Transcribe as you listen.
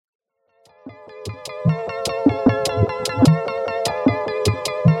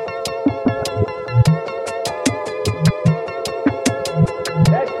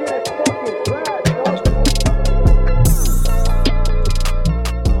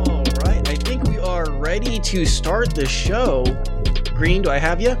To start the show. Green, do I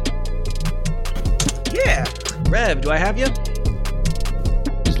have you? Yeah. Rev, do I have you?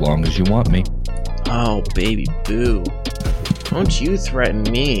 As long as you want me. Oh, baby boo. Don't you threaten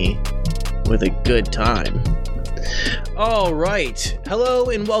me with a good time. All right. Hello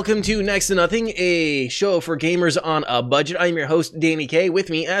and welcome to Next to Nothing, a show for gamers on a budget. I'm your host, Danny K. With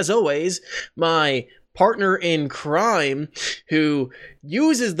me, as always, my partner in crime who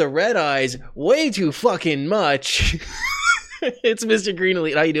uses the red eyes way too fucking much. It's Mr. Green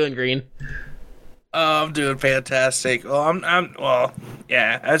Elite. How you doing, Green? I'm doing fantastic. Well, I'm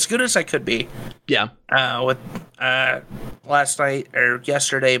yeah, as good as I could be. Yeah. With last night or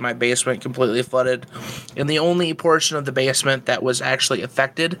yesterday, my basement completely flooded, and the only portion of the basement that was actually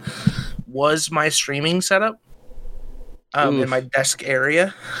affected was my streaming setup. In my desk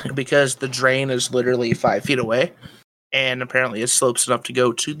area, because the drain is literally 5 feet away, and apparently it slopes enough to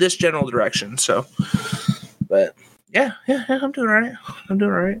go to this general direction. So, but yeah, I'm doing all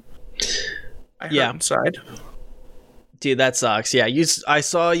right. I hurt inside. Dude, that sucks. Yeah, I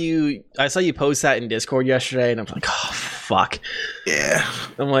saw you post that in Discord yesterday, and I'm like, oh fuck. Yeah.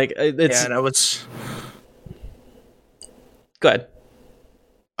 I'm like, it's. Yeah, and I was. Go ahead.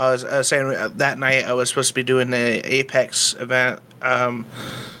 I was saying that night I was supposed to be doing the Apex event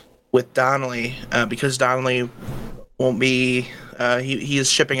with Donnelly because Donnelly won't be. He is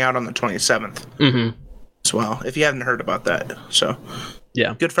shipping out on the 27th as well. If you haven't heard about that, so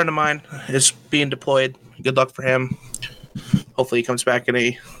yeah, good friend of mine is being deployed. Good luck for him. Hopefully he comes back in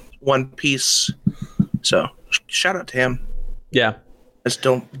a one piece. So shout out to him. Yeah, just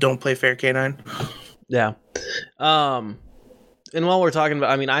don't play fair, K9. Yeah. And while we're talking about,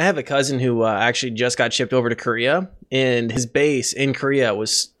 I mean, I have a cousin who actually just got shipped over to Korea, and his base in Korea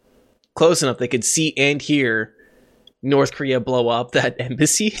was close enough they could see and hear North Korea blow up that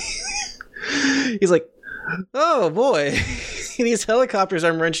embassy. He's like, oh boy, these helicopters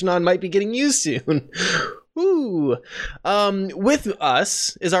I'm wrenching on might be getting used soon. Ooh. With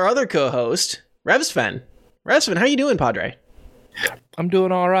us is our other co-host, Revsven. Revsven, how you doing, Padre? I'm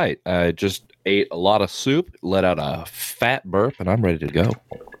doing all right. I just ate a lot of soup, let out a fat burp, and I'm ready to go.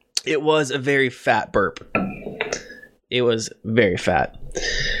 It was a very fat burp. It was very fat.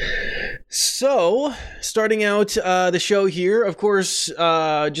 So, starting out the show here, of course,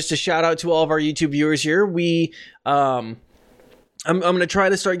 just a shout out to all of our YouTube viewers here. I'm going to try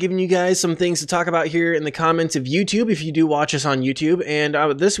to start giving you guys some things to talk about here in the comments of YouTube if you do watch us on YouTube. And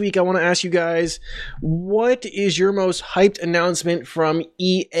this week, I want to ask you guys, what is your most hyped announcement from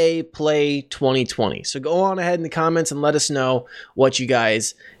EA Play 2020? So go on ahead in the comments and let us know what you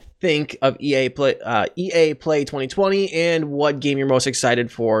guys think of EA Play 2020 and what game you're most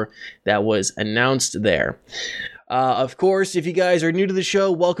excited for that was announced there. Of course, if you guys are new to the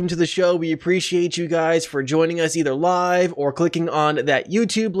show, welcome to the show. We appreciate you guys for joining us either live or clicking on that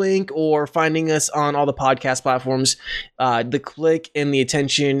YouTube link or finding us on all the podcast platforms. The click and the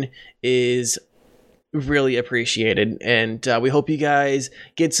attention is really appreciated, and we hope you guys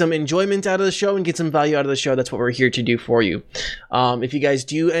get some enjoyment out of the show and get some value out of the show. That's what we're here to do for you. If you guys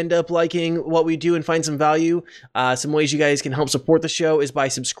do end up liking what we do and find some value, some ways you guys can help support the show is by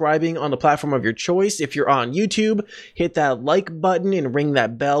subscribing on the platform of your choice. If you're on YouTube, hit that like button and ring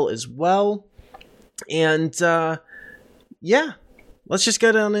that bell as well. And yeah, let's just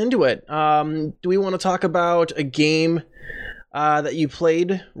get on into it. Do we want to talk about a game that you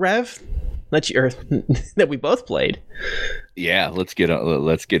played, Rev? That we both played. Yeah, let's get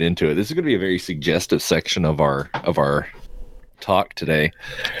into it. This is going to be a very suggestive section of our talk today.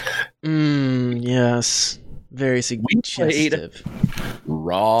 Yes, very suggestive.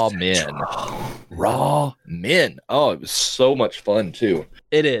 Raw Men. Raw Men. Oh, it was so much fun too.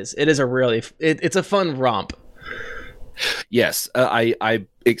 It is. It is it's a fun romp. Yes, I'm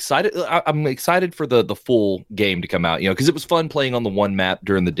excited. I'm excited for the full game to come out, because it was fun playing on the one map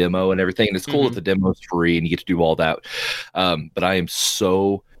during the demo and everything. And it's cool that the demo's free and you get to do all that. But I am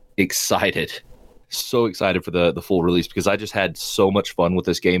so excited for the full release because I just had so much fun with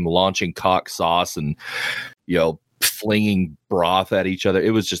this game, launching cock sauce and, flinging broth at each other.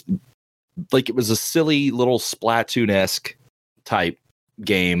 It was just like, it was a silly little Splatoon-esque type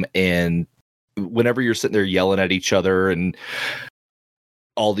game. And whenever you're sitting there yelling at each other and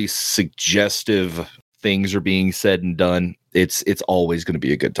all these suggestive things are being said and done, it's always going to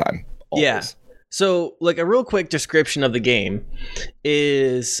be a good time. Always. Yeah. So, like a real quick description of the game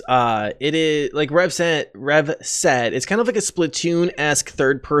is, it is like Rev said, it's kind of like a Splatoon-esque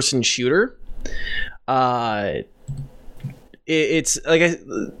third-person shooter. It's like a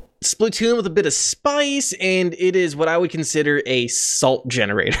Splatoon with a bit of spice, and it is what I would consider a salt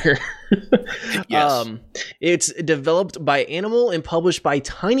generator. Yes. It's developed by Animal and published by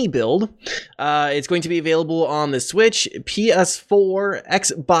Tiny Build. It's going to be available on the Switch, PS4,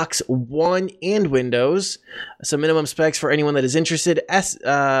 Xbox One, and Windows. So minimum specs for anyone that is interested: for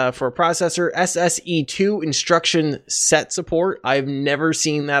a processor, SSE2 instruction set support. I've never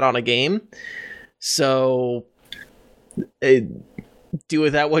seen that on a game, so do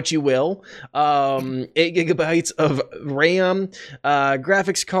with that what you will. 8 gigabytes of RAM,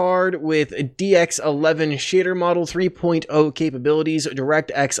 graphics card with DX11 shader model, 3.0 capabilities,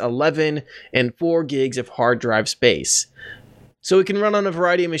 DirectX 11, and 4 gigs of hard drive space. So it can run on a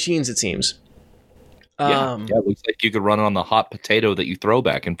variety of machines, it seems. Yeah, it looks like you could run it on the hot potato that you throw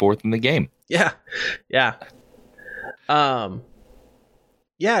back and forth in the game. Yeah.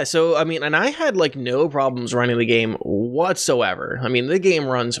 Yeah, so, I mean, and I had, like, no problems running the game whatsoever. I mean, the game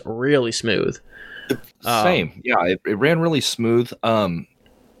runs really smooth. Same. Yeah, it ran really smooth.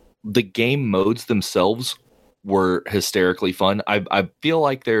 The game modes themselves were hysterically fun. I feel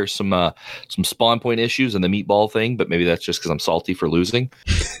like there's some spawn point issues in the meatball thing, but maybe that's just because I'm salty for losing.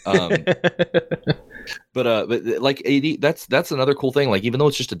 But like, that's another cool thing. Like, even though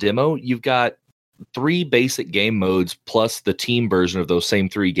it's just a demo, you've got 3 basic game modes plus the team version of those same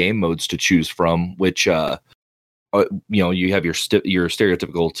 3 game modes to choose from, which you have your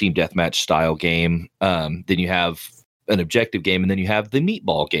stereotypical team deathmatch style game, then you have an objective game, and then you have the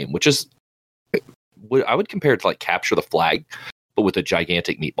meatball game, which is, I would compare it to like Capture the Flag, but with a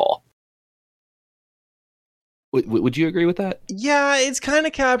gigantic meatball. Would you agree with that? Yeah, it's kind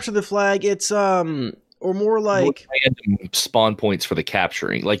of Capture the Flag. It's or more like random spawn points for the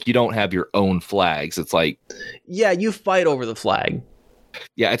capturing. Like, you don't have your own flags. It's like, yeah, you fight over the flag.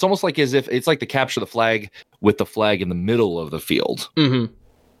 Yeah, it's almost like as if it's like the Capture the Flag with the flag in the middle of the field. Mm-hmm.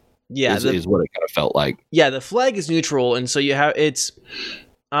 Yeah, is what it kind of felt like. Yeah, the flag is neutral, and so you have it's.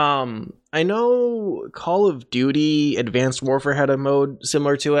 I know Call of Duty Advanced Warfare had a mode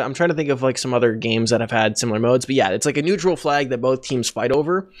similar to it. I'm trying to think of like some other games that have had similar modes, but yeah, it's like a neutral flag that both teams fight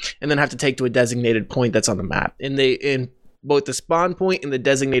over and then have to take to a designated point that's on the map. And both the spawn point and the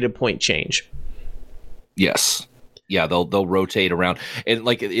designated point change. Yes. Yeah, they'll rotate around, and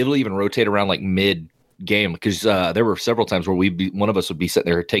like it'll even rotate around like mid game, because there were several times where one of us would be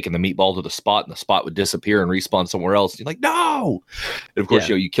sitting there taking the meatball to the spot, and the spot would disappear and respawn somewhere else. You're like, no! And of course,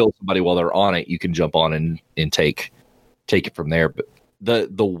 you kill somebody while they're on it, you can jump on and take it from there. But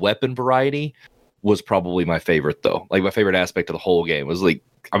the weapon variety was probably my favorite, though. Like, my favorite aspect of the whole game was like,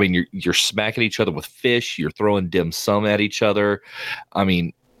 I mean, you're smacking each other with fish, you're throwing dim sum at each other. I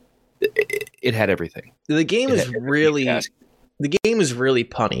mean, it had everything. The game is really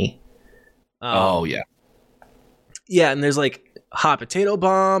punny. Oh yeah. Yeah, and there's like hot potato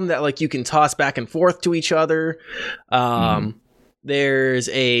bomb that like you can toss back and forth to each other. There's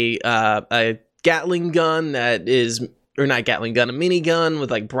a Gatling gun that is, or not Gatling gun, a minigun with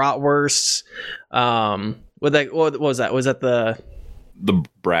like bratwursts. With like, what was that? Was that the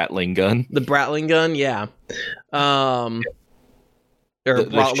Bratling gun? The Bratling gun, yeah. Or the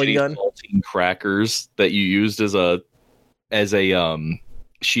Bratling gun. Saltine crackers that you used as a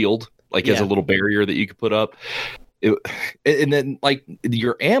shield, like as a little barrier that you could put up. And then like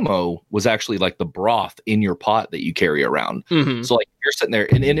your ammo was actually like the broth in your pot that you carry around. Mm-hmm. So like you're sitting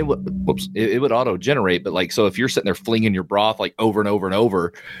there and it would auto generate, but like, so if you're sitting there flinging your broth like over and over and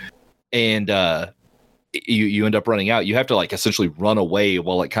over, and you end up running out, you have to like essentially run away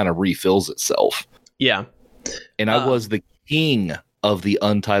while it kind of refills itself. Yeah. And I was the king of the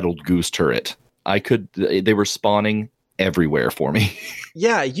untitled goose turret. They were spawning everywhere for me.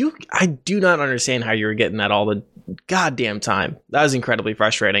 Yeah, I do not understand how you were getting that all the goddamn time. That was incredibly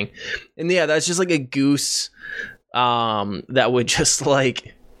frustrating. And yeah, that's just like a goose that would just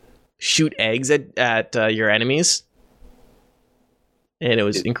like shoot eggs at your enemies. And it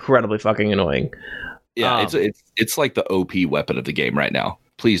was incredibly fucking annoying. Yeah, it's like the OP weapon of the game right now.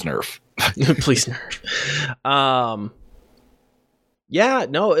 Please nerf. Please nerf. Yeah,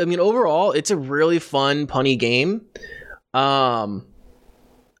 no, I mean, overall, it's a really fun, punny game. I'm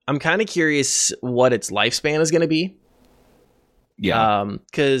kind of curious what its lifespan is going to be. Yeah.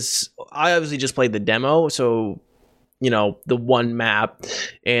 Because I obviously just played the demo, so, the one map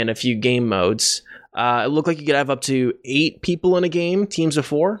and a few game modes. It looked like you could have up to 8 people in a game, teams of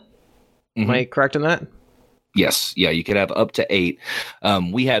 4. Mm-hmm. Am I correct on that? Yes. Yeah, you could have up to 8.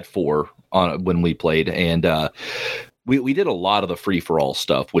 We had 4 on when we played, and we did a lot of the free for all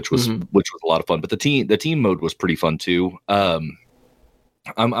stuff, which was a lot of fun. But the team mode was pretty fun too.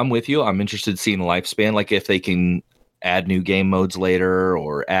 I'm with you. I'm interested in seeing Lifespan, like if they can add new game modes later,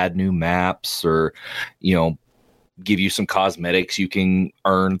 or add new maps, or give you some cosmetics you can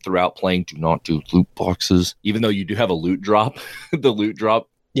earn throughout playing. Do not do loot boxes, even though you do have a loot drop, the loot drop,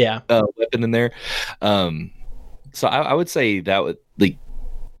 weapon in there. So I would say that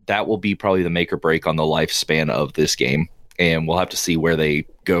that will be probably the make or break on the lifespan of this game, and we'll have to see where they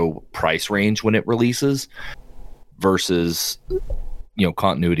go price range when it releases versus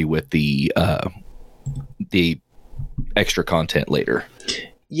continuity with the extra content later.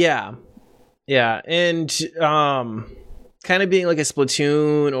 Yeah, and kind of being like a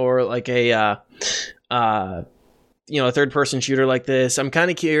Splatoon or like a a third person shooter like this. I'm kind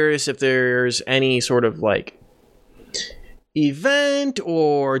of curious if there's any sort of like event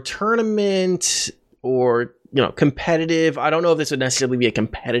or tournament or competitive. I don't know if this would necessarily be a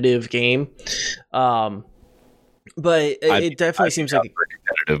competitive game, but it definitely seems like a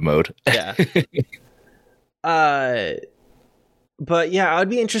competitive mode. Yeah. But yeah, I'd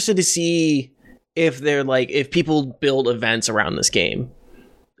be interested to see if they're like, if people build events around this game.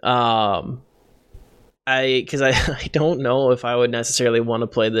 Because I don't know if I would necessarily want to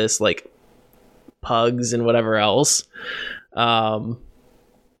play this like pugs and whatever else.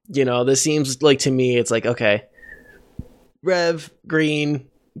 This seems like, to me, it's like, okay, Rev, Green,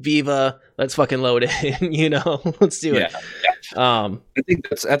 Viva, let's fucking load it. Let's do it. I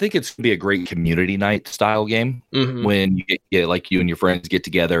think it's gonna be a great community night style game when you get like you and your friends get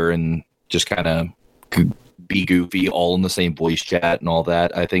together and just kind of be goofy, all in the same voice chat and all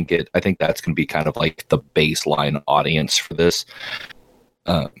that. I think that's gonna be kind of like the baseline audience for this.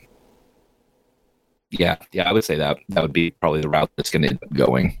 I would say that would be probably the route that's gonna end up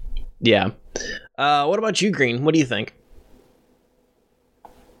going. Yeah. What about you, Green? What do you think?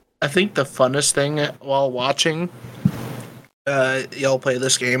 I think the funnest thing while watching y'all play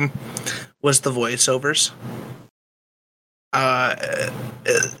this game was the voiceovers.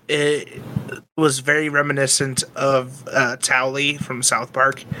 It was very reminiscent of Towley from South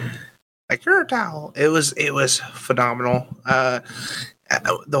Park. Like, you're a towel. It was phenomenal.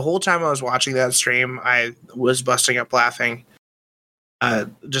 The whole time I was watching that stream, I was busting up laughing.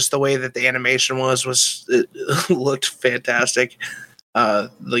 Just the way that the animation it looked fantastic.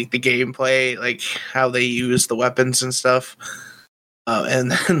 Like the gameplay, like how they use the weapons and stuff,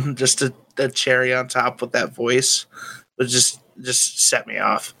 and then just a cherry on top with that voice was just set me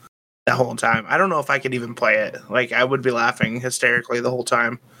off the whole time. I don't know if I could even play it. Like, I would be laughing hysterically the whole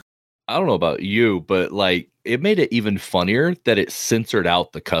time. I don't know about you, but like it made it even funnier that it censored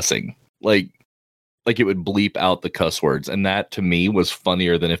out the cussing. Like it would bleep out the cuss words, and that to me was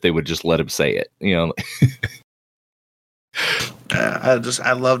funnier than if they would just let him say it. I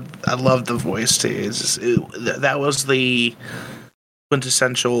love the voice too. That was the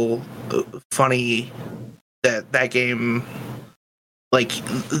quintessential funny that game. Like,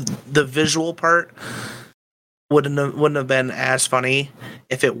 the visual part wouldn't have been as funny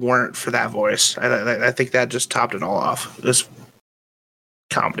if it weren't for that voice. I think that just topped it all off. It was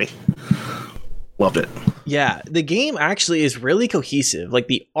comedy. Loved it. Yeah, the game actually is really cohesive. Like,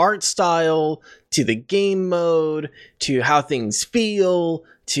 the art style to the game mode to how things feel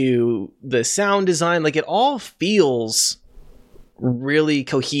to the sound design, like, it all feels really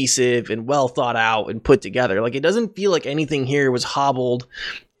cohesive and well thought out and put together. Like, it doesn't feel like anything here was hobbled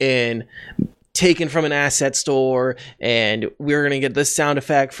and taken from an asset store, and we're going to get this sound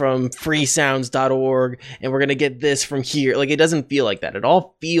effect from freesounds.org and we're going to get this from here. Like, it doesn't feel like that. It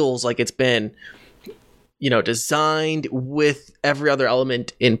all feels like it's been designed with every other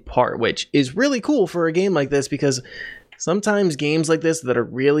element in part, which is really cool for a game like this, because sometimes games like this that are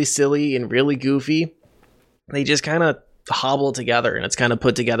really silly and really goofy, they just kind of hobble together, and it's kind of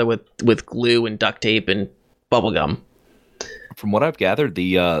put together with glue and duct tape and bubblegum. From what I've gathered,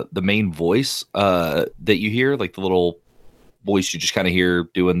 the main voice that you hear, like the little voice you just kind of hear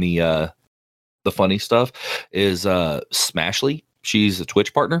doing the funny stuff, is Smashly. She's a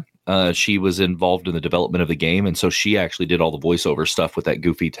Twitch partner. She was involved in the development of the game, and so she actually did all the voiceover stuff with that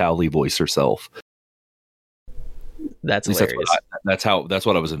goofy Towley voice herself. That's hilarious. That's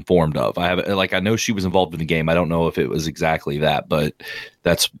what I was informed of. I know she was involved in the game. I don't know if it was exactly that, but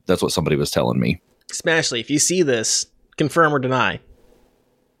that's what somebody was telling me. Smashly, if you see this, confirm or deny.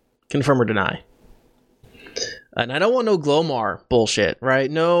 Confirm or deny. And I don't want no Glomar bullshit, right?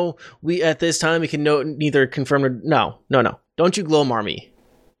 No, we at this time we can neither confirm or no. Don't you Glomar me.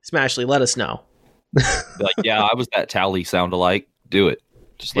 Smashly, let us know. Like, yeah, I was that Tally sound alike. Do it.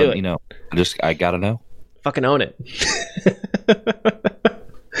 Just Do let it. me know. I gotta know. Fucking own it.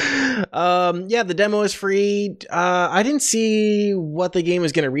 Yeah, the demo is free. I didn't see what the game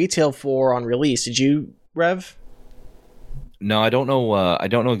was going to retail for on release. Did you, Rev? No, I don't know. I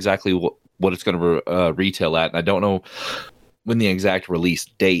don't know exactly what it's going to retail at, and I don't know when the exact release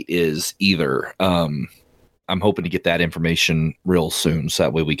date is either. I'm hoping to get that information real soon, so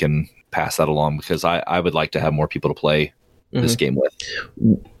that way we can pass that along, because I would like to have more people to play this game with.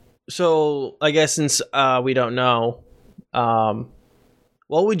 So I guess since we don't know,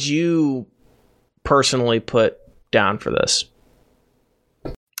 what would you personally put down for this?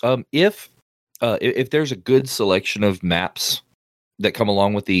 If there's a good selection of maps that come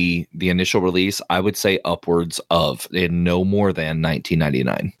along with the initial release, I would say upwards of, and no more than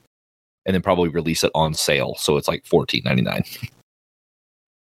 $19.99, and then probably release it on sale, so it's like $14.99.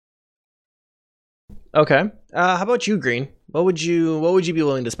 Okay. How about you, Green? What would you be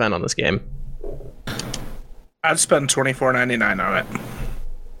willing to spend on this game? I'd spend $24.99 on it.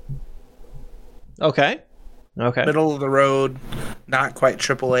 Okay. Middle of the road, not quite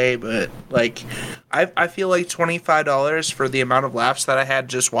AAA, but like I feel like $25 for the amount of laps that I had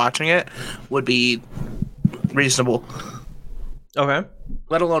just watching it would be reasonable. Okay.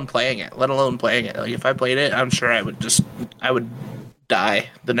 Let alone playing it. Like if I played it, I'm sure I would die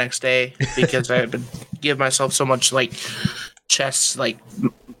the next day, because I would give myself so much like chest, like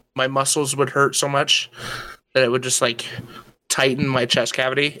my muscles would hurt so much that it would just like tighten my chest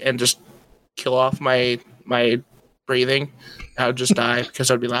cavity and just kill off my breathing. I would just die because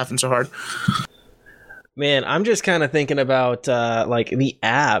I'd be laughing so hard. Man, I'm just kind of thinking about like the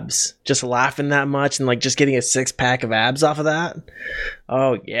abs, just laughing that much and like just getting a 6-pack of abs off of that.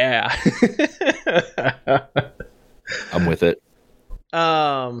 Oh yeah. I'm with it.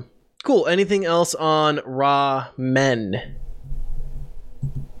 Cool. Anything else on Raw Men?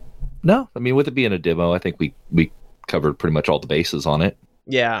 No, I mean, with it being a demo, I think we covered pretty much all the bases on it.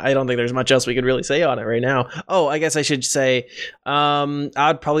 Yeah, I don't think there's much else we could really say on it right now. Oh, I guess I should say, I would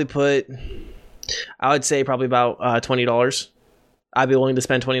say probably about $20. I'd be willing to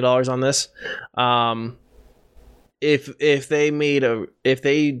spend $20 on this. If they made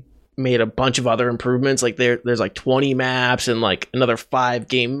a bunch of other improvements, like there's like 20 maps and like another 5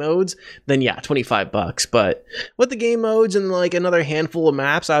 game modes, then yeah, $25. But with the game modes and like another handful of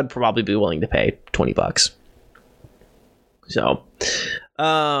maps, I'd probably be willing to pay $20. So,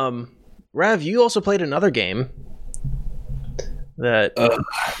 Rav, you also played another game that.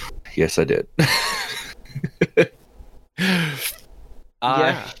 Yes, I did.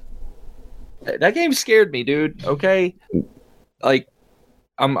 Yeah. That game scared me, dude. Okay, like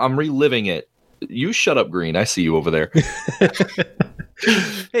I'm reliving it. You shut up, Green. I see you over there.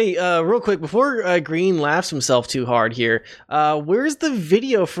 Hey, real quick, before Green laughs himself too hard here, where's the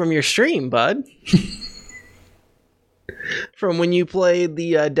video from your stream, bud? From when you played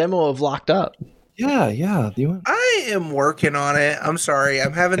the demo of Locked Up. Yeah. I am working on it. I'm sorry.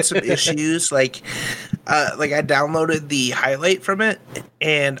 I'm having some issues. Like I downloaded the highlight from it,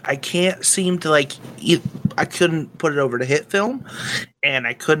 and I can't seem to I couldn't put it over to HitFilm, and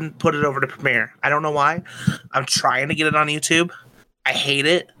I couldn't put it over to Premiere. I don't know why. I'm trying to get it on YouTube. I hate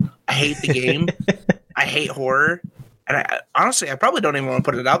it. I hate the game. I hate horror. And honestly, I probably don't even want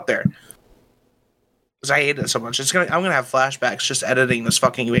to put it out there, because I hate it so much. I'm gonna have flashbacks just editing this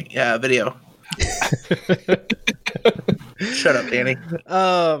fucking video. Shut up, Danny.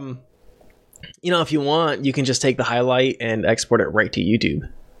 If you want, you can just take the highlight and export it right to YouTube.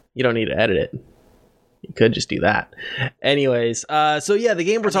 You don't need to edit it. You could just do that. Anyways, so yeah, the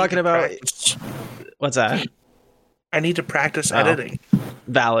game we're talking about. Practice. What's that? I need to practice editing.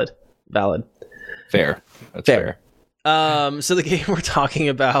 Valid. Fair. That's fair. So the game we're talking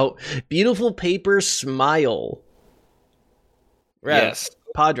about, Beautiful Paper Smile. Rev, Yes.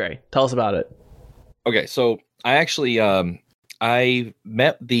 Padre, tell us about it. Okay, so I actually I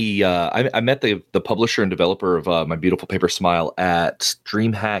met the publisher and developer of My Beautiful Paper Smile at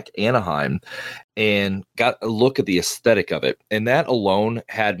DreamHack Anaheim, and got a look at the aesthetic of it, and that alone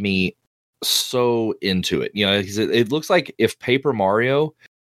had me so into it. It looks like if Paper Mario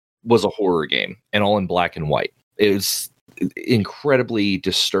was a horror game and all in black and white. It was incredibly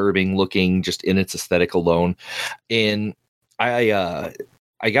disturbing looking just in its aesthetic alone, and I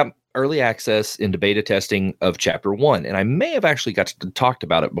got early access into beta testing of Chapter 1, and I may have actually talked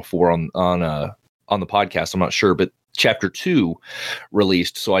about it before on the podcast. I'm not sure, but Chapter 2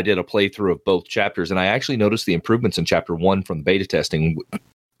 released, so I did a playthrough of both chapters, and I actually noticed the improvements in Chapter 1 from the beta testing,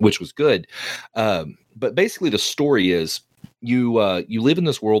 which was good. But basically, the story is you live in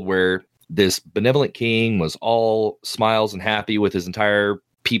this world where this benevolent king was all smiles and happy with his entire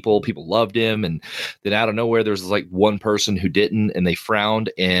people loved him, and then out of nowhere there was like one person who didn't, and they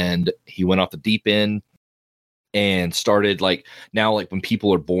frowned, and he went off the deep end and started like, now like when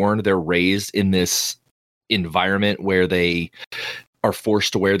people are born, they're raised in this environment where they are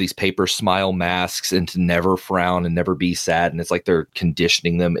forced to wear these paper smile masks and to never frown and never be sad, and it's like they're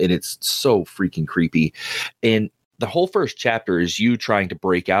conditioning them, and it's so freaking creepy. And the whole first chapter is you trying to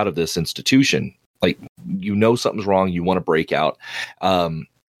break out of this institution. Like, you know something's wrong, you want to break out.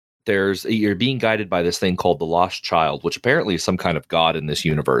 You're being guided by this thing called the Lost Child, which apparently is some kind of god in this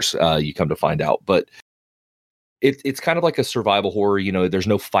universe. You come to find out, but it's kind of like a survival horror. You know, there's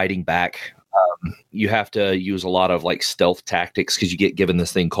no fighting back. You have to use a lot of like stealth tactics because you get given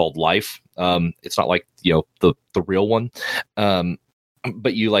this thing called life. It's not like, you know, the real one,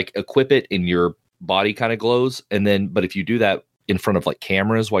 but you like equip it and your body kind of glows. And then, but if you do that in front of like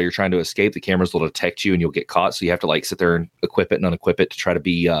cameras while you're trying to escape, the cameras will detect you and you'll get caught. So you have to like sit there and equip it and unequip it to try to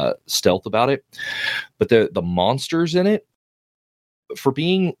be stealth about it. But the monsters in it, for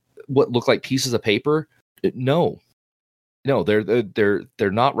being what look like pieces of paper, no,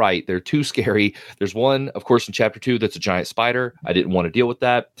 they're not right. They're too scary. There's one, of course, in chapter 2 that's a giant spider. I didn't want to deal with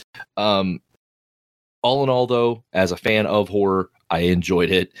that. All in all, though, as a fan of horror, I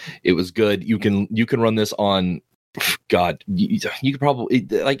enjoyed it. It was good. You can run this on. God, you could probably,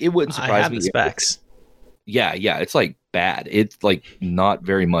 like, it wouldn't surprise me. I have the specs. Yeah, it's like bad. It's like not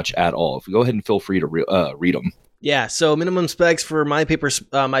very much at all. If you go ahead and feel free to read them. Yeah, so minimum specs for my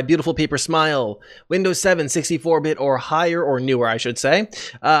beautiful paper smile: Windows 7 64-bit or higher, or newer, I should say.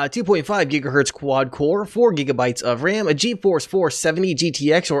 2.5 gigahertz quad core, 4 gigabytes of RAM, a GeForce 470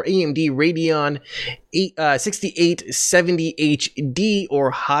 GTX or AMD Radeon 6870 HD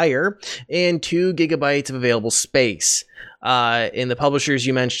or higher, and 2 gigabytes of available space. In the publishers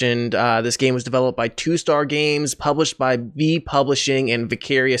you mentioned, this game was developed by Two Star Games, published by V Publishing and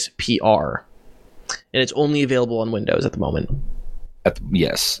Vicarious PR. And it's only available on Windows at the moment.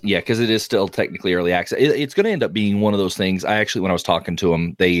 Yes. Yeah, because it is still technically early access. It's going to end up being one of those things. I actually, when I was talking to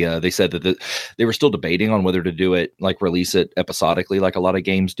them, they said that they were still debating on whether to do it, like release it episodically like a lot of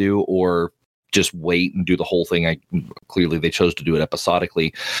games do, or just wait and do the whole thing. Clearly they chose to do it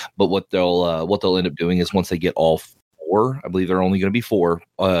episodically. But what they'll end up doing is once they get all 4, I believe there are only going to be 4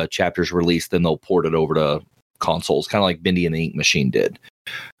 chapters released, then they'll port it over to consoles, kind of like Bendy and the Ink Machine did.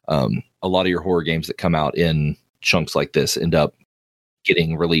 A lot of your horror games that come out in chunks like this end up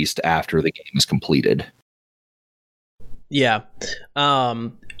getting released after the game is completed. Yeah.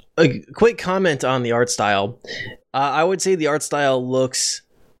 A quick comment on the art style. I would say the art style looks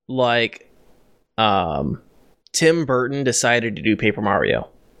like Tim Burton decided to do Paper Mario.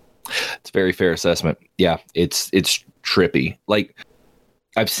 It's a very fair assessment. Yeah, it's trippy. Like,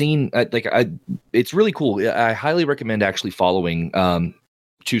 I've seen, it's really cool. I highly recommend actually following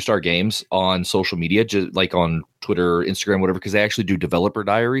Two Star Games on social media, just like on Twitter, Instagram, whatever, because they actually do developer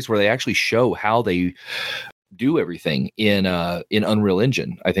diaries where they actually show how they do everything in Unreal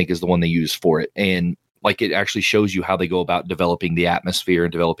Engine, I think is the one they use for it. And like, it actually shows you how they go about developing the atmosphere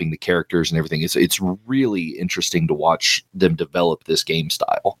and developing the characters and everything. It's really interesting to watch them develop this game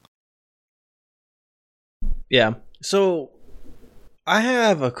style. Yeah. So I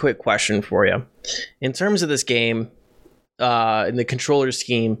have a quick question for you. In terms of this game, in the controller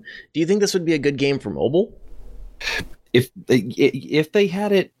scheme, do you think this would be a good game for mobile? If they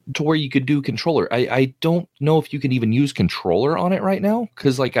had it to where you could do controller, I don't know if you can even use controller on it right now,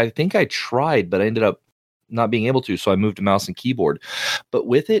 because like I think I tried, but I ended up not being able to, so I moved to mouse and keyboard. But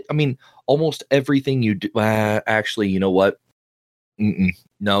with it, I mean, almost everything you do. Actually, you know what?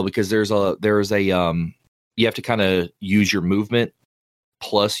 No, because there is a you have to kind of use your movement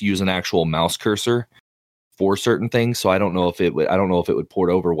plus use an actual mouse cursor for certain things. So I don't know if it would port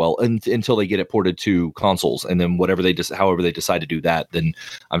over well until they get it ported to consoles, and then however they decide to do that, then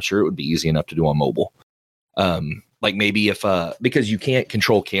I'm sure it would be easy enough to do on mobile. Like maybe if because you can't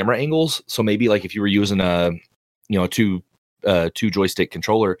control camera angles, so maybe like if you were using a two joystick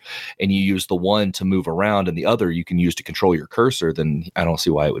controller and you use the one to move around and the other you can use to control your cursor, then I don't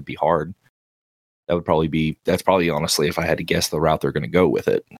see why it would be hard. That's probably honestly, if I had to guess, the route they're going to go with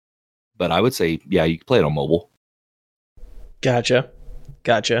it. But I would say, yeah, you can play it on mobile. Gotcha.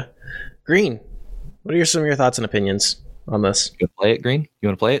 Green, what are some of your thoughts and opinions on this? You want to play it, Green? You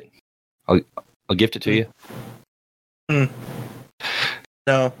want to play it? I'll gift it to you.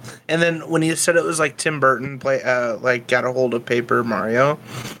 No. And then when you said it was like Tim Burton got a hold of Paper Mario,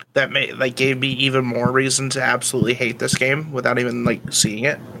 that gave me even more reason to absolutely hate this game without even like seeing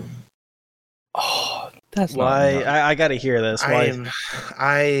it. Oh, that's why I got to hear this.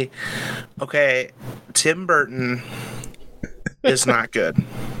 Okay, Tim Burton is not good.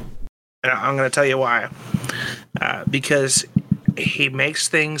 And I'm going to tell you why. Because he makes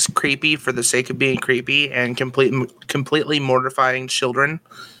things creepy for the sake of being creepy and completely mortifying children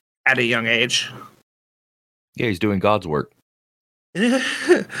at a young age. Yeah, he's doing God's work.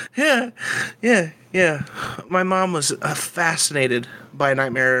 Yeah. My mom was fascinated by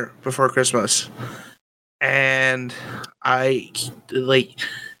Nightmare Before Christmas. And I, like,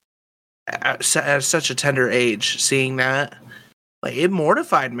 at such a tender age, seeing that, like, it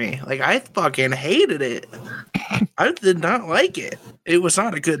mortified me. Like, I fucking hated it. I did not like it. It was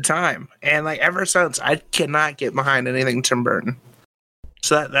not a good time. And, like, ever since, I cannot get behind anything Tim Burton.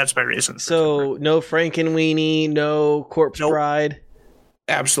 So that's my reason. So, no Frankenweenie, no Corpse Bride?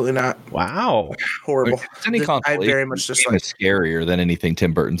 Absolutely not. Wow. Horrible. Any I very much dislike it. It's scarier than anything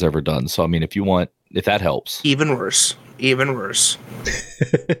Tim Burton's ever done. So, I mean, if that helps. Even worse.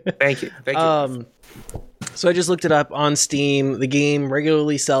 Thank you. So I just looked it up on Steam. The game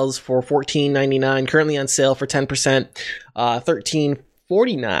regularly sells for $14.99. Currently on sale for 10%,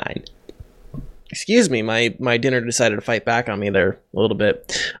 $13.49. Excuse me, my dinner decided to fight back on me there a little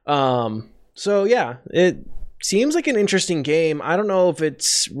bit. So yeah, it seems like an interesting game. I don't know if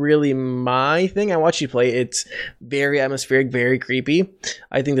it's really my thing. I watch you play. It's very atmospheric, very creepy.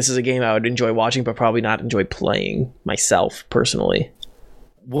 I think this is a game I would enjoy watching, but probably not enjoy playing myself personally.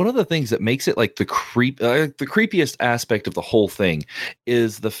 One of the things that makes it like the creepiest aspect of the whole thing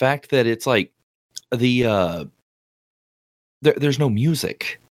is the fact that it's like there's no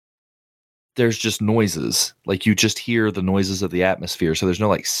music. There's just noises. Like you just hear the noises of the atmosphere. So there's no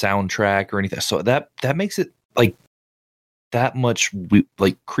like soundtrack or anything. So that makes it like that much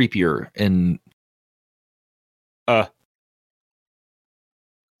like creepier and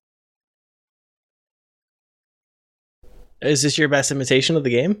Is this your best imitation of the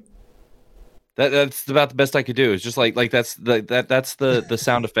game? That's about the best I could do. It's just like that's the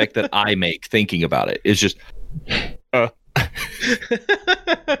sound effect that I make thinking about it. It's just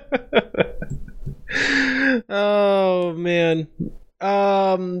Oh man.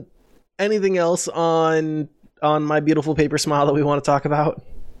 Anything else on My Beautiful Paper Smile that we want to talk about?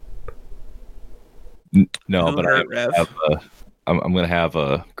 No, but I'm going to have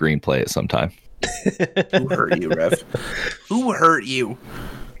a Green play it sometime. Who hurt you, Rev? Who hurt you?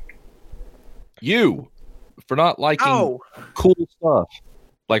 You for not liking cool stuff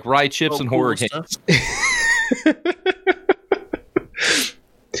like rye chips and horror games.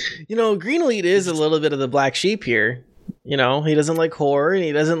 You know, Green Elite is a little bit of the black sheep here. You know, he doesn't like horror and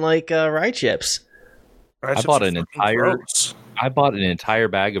he doesn't like rye chips. I bought an entire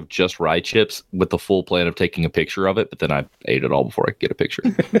bag of just rye chips with the full plan of taking a picture of it, but then I ate it all before I could get a picture.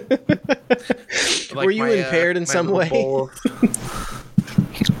 Like were you impaired in some way?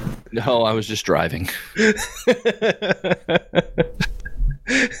 No, I was just driving.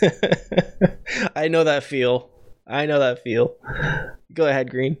 I know that feel. Go ahead,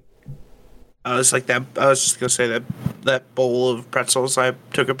 Green. I was just gonna say that bowl of pretzels I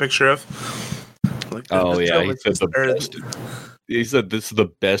took a picture of. Like he said this is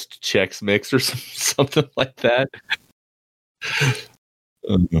the best Chex Mix or something like that.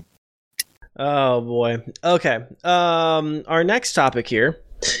 Oh boy. Okay. Our next topic here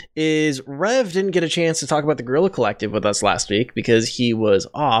is Rev didn't get a chance to talk about the Guerrilla Collective with us last week because he was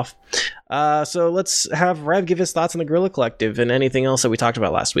off. So let's have Rev give his thoughts on the Guerrilla Collective and anything else that we talked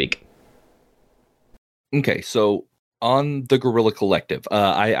about last week. Okay, so on the Guerrilla Collective,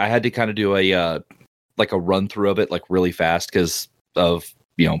 I had to kind of do a run through of it like really fast because of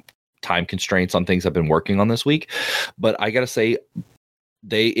time constraints on things I've been working on this week. But I gotta say,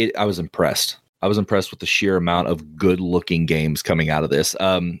 I was impressed. I was impressed with the sheer amount of good-looking games coming out of this.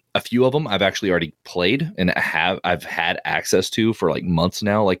 A few of them I've actually already played and I've had access to for like months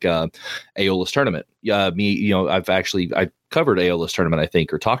now, like Aeolus Tournament. I covered Aeolus Tournament, I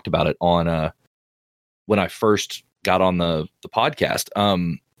think, or talked about it on when I first got on the podcast.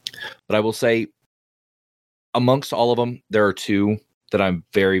 But I will say, amongst all of them, there are two that I'm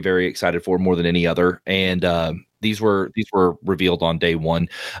very, very excited for more than any other, and these were revealed on day one.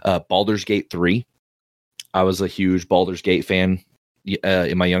 Baldur's Gate 3. I was a huge Baldur's Gate fan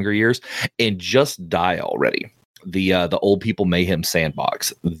in my younger years, and Just Die Already. The Old People Mayhem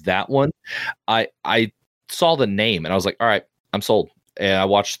sandbox. That one, I saw the name and I was like, all right, I'm sold. And I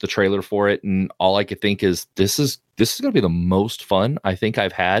watched the trailer for it, and all I could think is this is going to be the most fun I think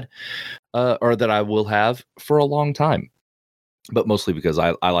I've had, or that I will have for a long time. But mostly because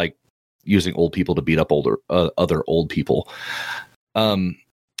I like using old people to beat up other old people.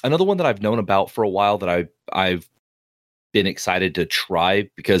 Another one that I've known about for a while that I've been excited to try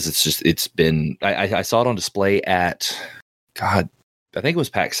because it's been I saw it on display at God, I think it was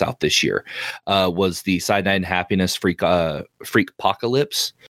PAX South this year, was the Side 9 Happiness Freak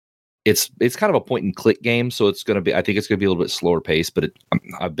Apocalypse. It's kind of a point and click game, so it's going to be, I think it's going to be a little bit slower paced, but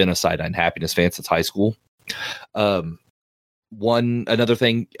I've been a Side 9 Happiness fan since high school. Another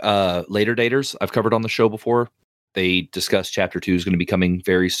thing, Later Daters, I've covered on the show before. They discussed Chapter 2 is going to be coming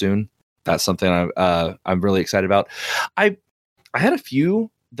very soon. That's something I'm really excited about. I had a few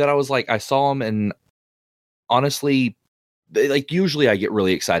that I was like, I saw them, and honestly, like usually I get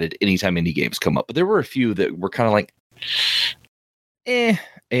really excited anytime indie games come up, but there were a few that were kind of like,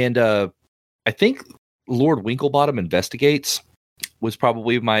 And I think Lord Winklebottom Investigates was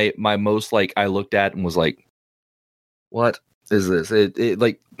probably my most like I looked at and was like, what is this? It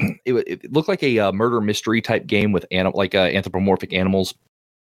looked like a murder mystery type game with anthropomorphic animals.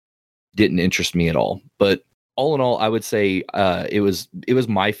 Didn't interest me at all. But all in all, I would say it was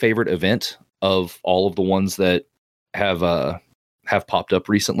my favorite event of all of the ones that have popped up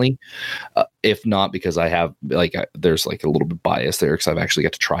recently. If not because I have there's like a little bit bias there because I've actually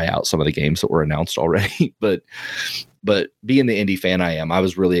got to try out some of the games that were announced already. but being the indie fan I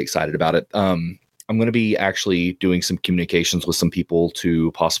was really excited about it. I'm going to be actually doing some communications with some people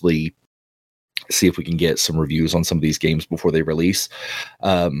to possibly see if we can get some reviews on some of these games before they release.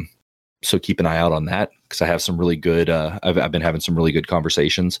 So keep an eye out on that because I have some really good, I've been having some really good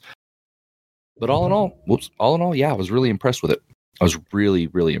conversations. But all in all, yeah, I was really impressed with it. I was really,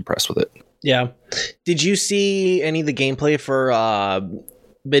 really impressed with it. Yeah. Did you see any of the gameplay for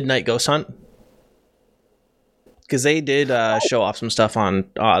Midnight Ghost Hunt? Because they did show off some stuff on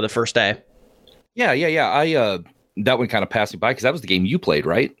the first day. Yeah. I that one kind of passed me by because that was the game you played,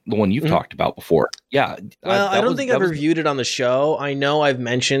 right? The one you've talked about before. Yeah. Well, I don't think I've reviewed it on the show. I know I've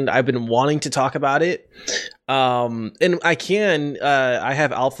been wanting to talk about it. And I can, I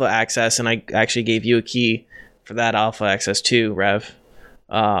have alpha access, and I actually gave you a key for that alpha access too, Rev.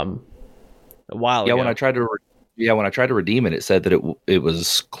 A while ago. When I tried to redeem it, it said that it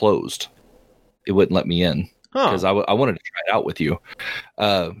was closed. It wouldn't let me in because I wanted to try it out with you.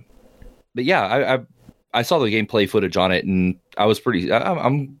 But yeah, I saw the gameplay footage on it, and I was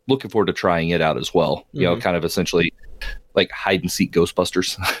I'm looking forward to trying it out as well. You know, kind of essentially like hide and seek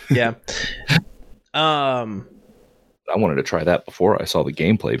Ghostbusters. Yeah. I wanted to try that before I saw the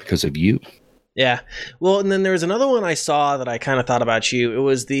gameplay because of you. Yeah. Well, and then there was another one I saw that I kind of thought about you. It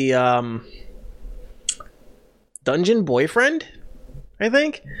was the Dungeon Boyfriend, I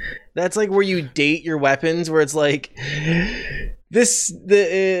think. That's like where you date your weapons, where it's like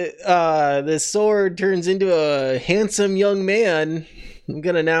the sword turns into a handsome young man. I'm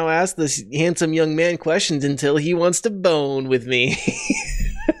gonna now ask this handsome young man questions until he wants to bone with me.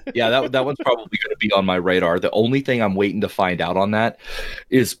 Yeah, that one's probably going to be on my radar. The only thing I'm waiting to find out on that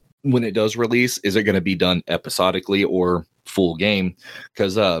is when it does release, is it going to be done episodically or full game?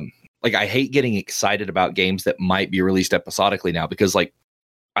 Because I hate getting excited about games that might be released episodically now because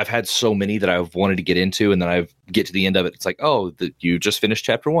I've had so many that I've wanted to get into, and then I get to the end of it. It's like, oh, you just finished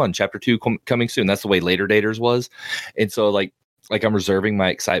chapter 1, chapter 2 coming soon. That's the way Later Daters was. And so like I'm reserving my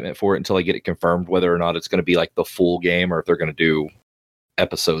excitement for it until I get it confirmed whether or not it's going to be like the full game or if they're going to do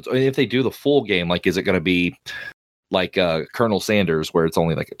episodes. I mean, if they do the full game, like, is it going to be like Colonel Sanders where it's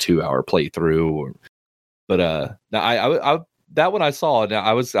only like a 2-hour playthrough? But I that one I saw, and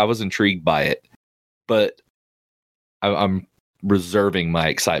I was intrigued by it, but I'm reserving my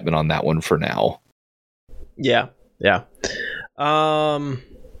excitement on that one for now. Yeah.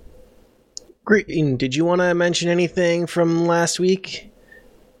 Great. Did you want to mention anything from last week?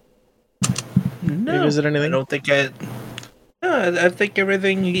 No. Is it anything? I don't think I think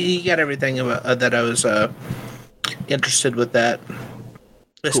everything, you got everything about, that I was interested with that.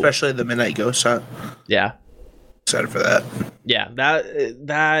 Especially the Midnight Ghost Hunt. Yeah. Excited for that. Yeah,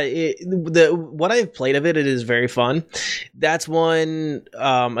 what I've played of it is very fun. That's one,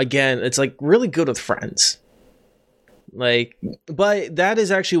 again, it's like really good with friends. But that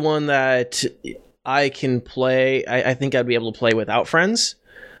is actually one that I can play. I think I'd be able to play without friends.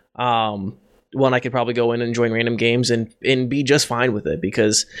 One I could probably go in and join random games and be just fine with it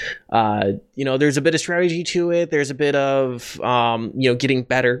because, there's a bit of strategy to it. There's a bit of, getting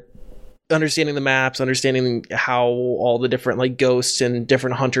better, understanding the maps, understanding how all the different like ghosts and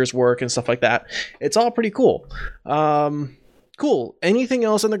different hunters work and stuff like that. It's all pretty cool. Cool. Anything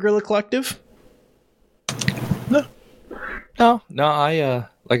else on the Guerrilla Collective? No. I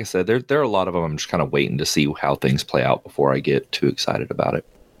like I said, there are a lot of them. I'm just kind of waiting to see how things play out before I get too excited about it.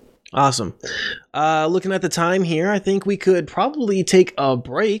 Awesome. Looking at the time here, I think we could probably take a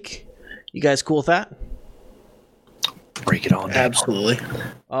break. You guys cool with that? Break it on down. Absolutely.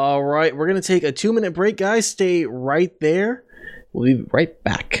 All right, we're going to take a 2-minute break, guys. Stay right there. We'll be right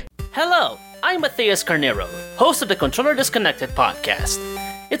back. Hello, I'm Matthias Carnero, host of the Controller Disconnected podcast.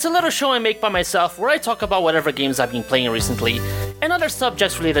 It's a little show I make by myself where I talk about whatever games I've been playing recently and other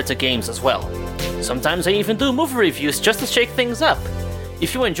subjects related to games as well. Sometimes I even do movie reviews just to shake things up.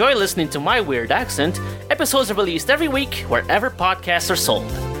 If you enjoy listening to my weird accent, episodes are released every week wherever podcasts are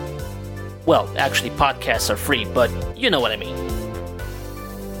sold. Well, actually, podcasts are free, but you know what I mean.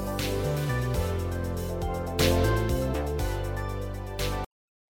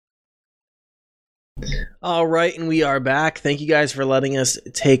 All right, and we are back. Thank you guys for letting us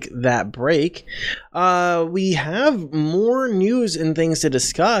take that break. We have more news and things to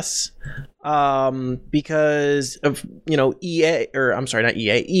discuss because of,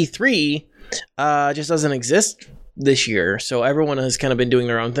 E3 just doesn't exist this year. So everyone has kind of been doing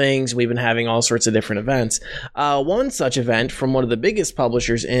their own things. We've been having all sorts of different events. One such event from one of the biggest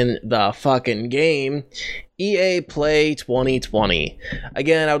publishers in the fucking game, EA Play 2020.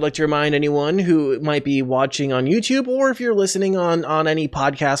 Again, I would like to remind anyone who might be watching on YouTube, or if you're listening on any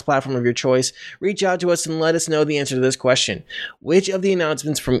podcast platform of your choice, reach out to us and let us know the answer to this question. Which of the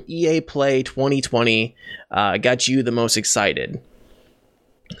announcements from EA Play 2020 got you the most excited?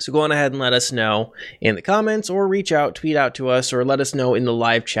 So go on ahead and let us know in the comments, or reach out, tweet out to us, or let us know in the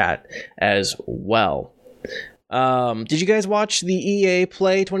live chat as well. Did you guys watch the EA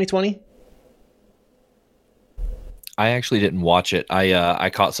Play 2020? I actually didn't watch it. I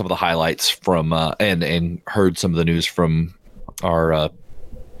caught some of the highlights from and heard some of the news from our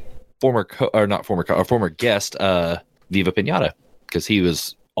former guest Viva Pinata, because he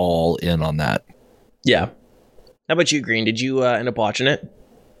was all in on that. Yeah. How about you, Green? Did you end up watching it?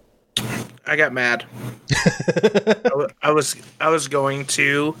 I got mad. I was going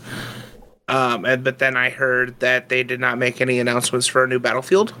to, but then I heard that they did not make any announcements for a new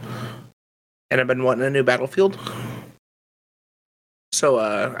Battlefield, and I've been wanting a new Battlefield. So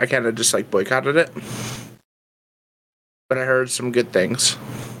I kind of just boycotted it. But I heard some good things.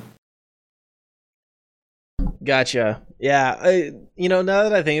 Gotcha. Yeah, now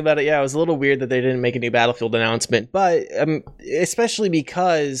that I think about it, yeah, it was a little weird that they didn't make a new Battlefield announcement, but especially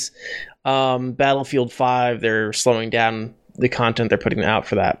because Battlefield 5, they're slowing down the content they're putting out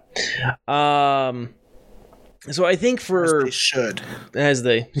for that. So I think As they should.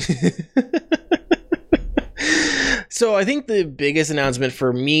 So I think the biggest announcement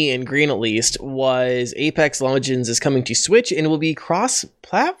for me and Green, at least, was Apex Legends is coming to Switch and will be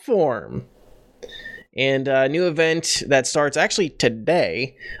cross-platform. And a new event that starts actually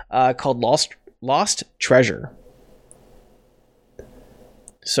today called Lost Treasure.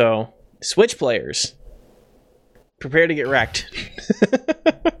 So, Switch players, prepare to get wrecked.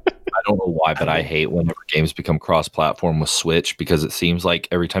 I don't know why, but I hate whenever games become cross-platform with Switch, because it seems like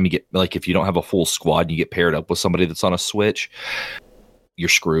every time you get, if you don't have a full squad and you get paired up with somebody that's on a Switch, you're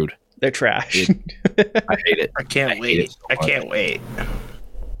screwed. They're trash. I hate it. I can't wait. I can't wait.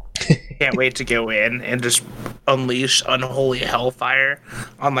 Can't wait to go in and just unleash unholy hellfire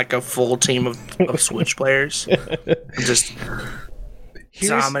on a full team of Switch players. And just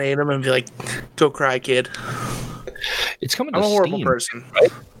dominate them and be like, go cry, kid. It's coming to I'm a horrible Steam, person.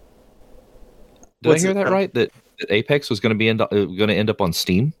 right? Did I hear that right? That Apex was going to end up on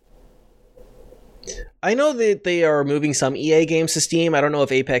Steam? I know that they are moving some EA games to Steam. I don't know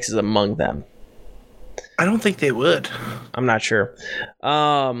if Apex is among them. I don't think they would. I'm not sure.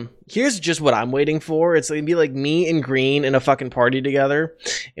 Here's just what I'm waiting for. It's gonna be like me and Green in a fucking party together,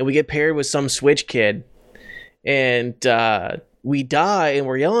 and we get paired with some Switch kid, and we die, and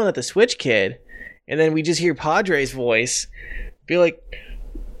we're yelling at the Switch kid, and then we just hear Padre's voice be like,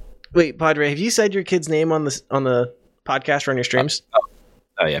 "Wait, Padre, have you said your kid's name on the podcast or on your streams?"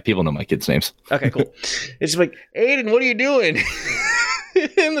 Oh yeah, people know my kids' names. Okay, cool. It's just like, Aiden, what are you doing?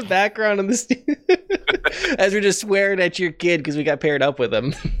 In the background of the as we're just swearing at your kid because we got paired up with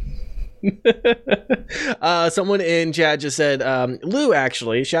him. Someone in chat just said, Lou,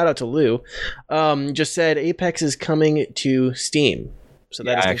 actually, shout out to Lou, just said Apex is coming to Steam. So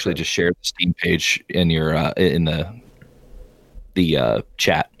that I actually just shared the Steam page in your in the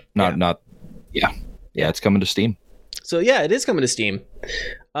chat. Yeah, it's coming to Steam. So yeah, it is coming to Steam.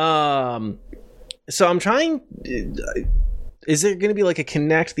 So I'm trying. Is there going to be a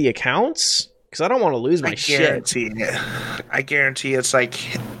connect the accounts? Because I don't want to lose my shit. I guarantee it's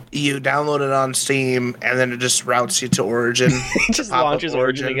you download it on Steam and then it just routes you to Origin. It just launches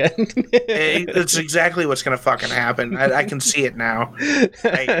Origin again. It's exactly what's going to fucking happen. I can see it now.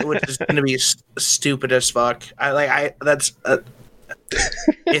 Which is going to be stupid as fuck.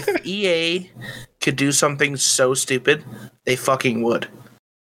 If EA could do something so stupid, they fucking would.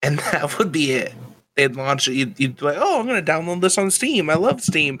 And that would be it. They'd launch it. You'd be like, oh, I'm going to download this on Steam. I love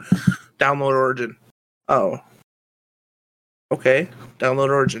Steam. Download Origin. Oh. Okay. Download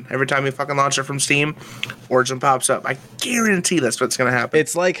Origin. Every time you fucking launch it from Steam, Origin pops up. I guarantee that's what's going to happen.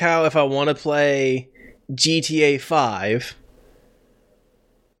 It's like how if I want to play GTA 5,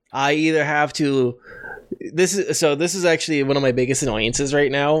 I either have to... This is actually one of my biggest annoyances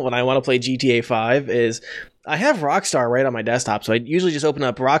right now when I want to play GTA 5 is I have Rockstar right on my desktop, so I usually just open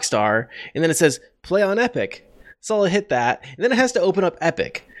up Rockstar, and then it says play on Epic. So I'll hit that, and then it has to open up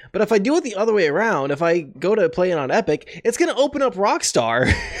Epic. But if I do it the other way around, if I go to play it on Epic, it's going to open up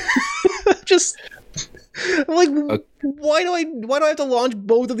Rockstar. I'm like, why do I have to launch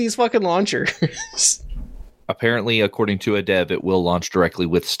both of these fucking launchers? Apparently, according to a dev, it will launch directly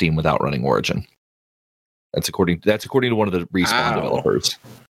with Steam without running Origin. That's according to one of the Respawn developers.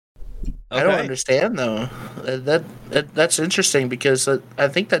 Okay. I don't understand though. That's interesting because I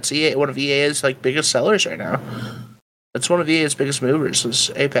think that's one of EA's like biggest sellers right now. That's one of EA's biggest movers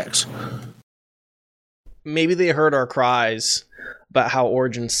is Apex. Maybe they heard our cries about how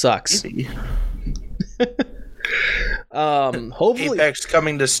Origin sucks. Hopefully, Apex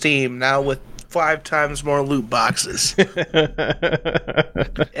coming to Steam now with 5 times more loot boxes,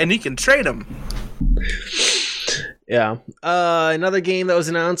 and you can trade them. Yeah. Another game that was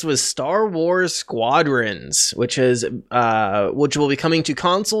announced was Star Wars Squadrons, which will be coming to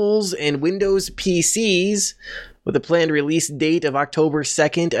consoles and Windows PCs with a planned release date of October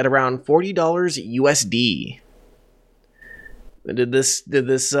 2nd at around $40 USD. Did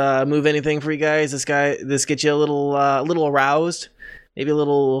this move anything for you guys? This get you a little aroused? Maybe a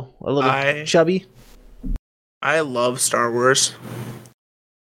little chubby? I love Star Wars.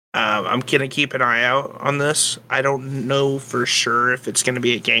 I'm gonna keep an eye out on this. I don't know for sure if it's gonna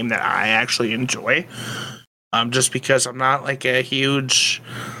be a game that I actually enjoy. Just because I'm not like a huge,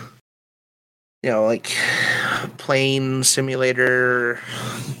 like plane simulator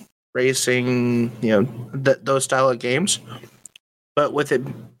racing, those style of games. But with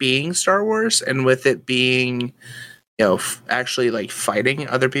it being Star Wars and with it being, actually like fighting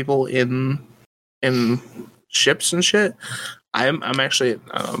other people in ships and shit, I'm actually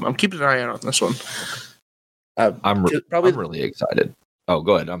I'm keeping an eye out on this one. I'm really excited. Oh,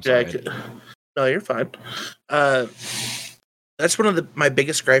 go ahead. I'm sorry. No, you're fine. That's one of my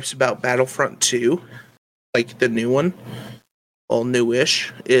biggest gripes about Battlefront 2, like the new one, well,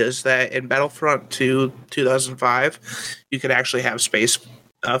 newish, is that in Battlefront 2 2005, you could actually have space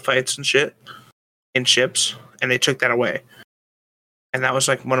fights and shit in ships, and they took that away. And that was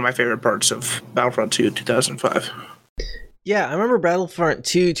like one of my favorite parts of Battlefront 2 2005. Yeah, I remember Battlefront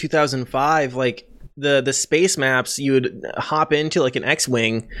 2 2005, like the space maps, you would hop into like an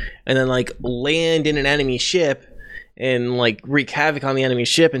X-Wing and then like land in an enemy ship and like wreak havoc on the enemy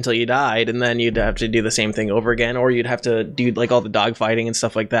ship until you died, and then you'd have to do the same thing over again, or you'd have to do like all the dogfighting and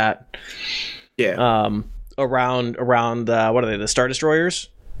stuff like that. Yeah. Around what are they, the Star Destroyers?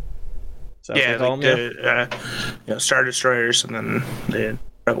 Yeah, like Star Destroyers and then the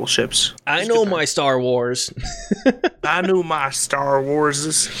Rebel ships. I know my Star Wars. I knew my Star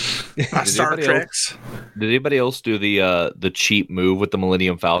Warses, my Star Treks. Did anybody else do the cheap move with the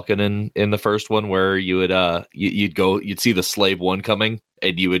Millennium Falcon in the first one, where you would you'd see the Slave One coming,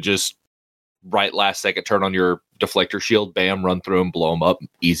 and you would just right last second turn on your deflector shield, bam, run through and blow them up,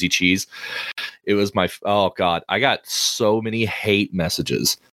 easy cheese. It was oh god, I got so many hate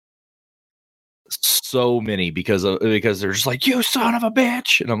messages. So many because they're just like, you son of a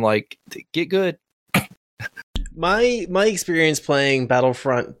bitch, and I'm like, get good. My experience playing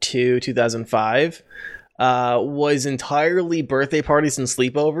Battlefront 2 2005 was entirely birthday parties and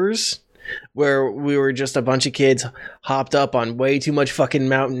sleepovers, where we were just a bunch of kids hopped up on way too much fucking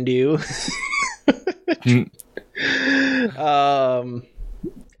Mountain Dew.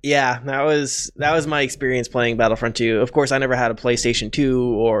 Yeah, that was my experience playing Battlefront 2. Of course, I never had a PlayStation 2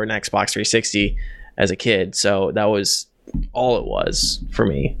 or an Xbox 360 as a kid, so that was all it was for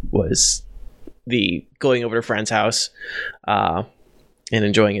me, was the going over to a friend's house and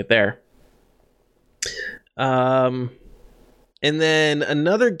enjoying it there. And then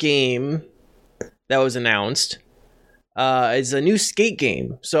another game that was announced is a new Skate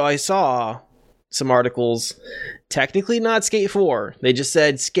game. So I saw some articles, technically not Skate 4. They just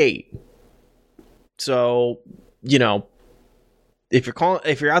said Skate. So, if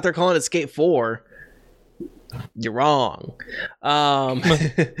you're out there calling it Skate 4, you're wrong.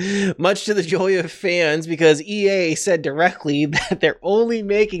 Much to the joy of fans, because EA said directly that they're only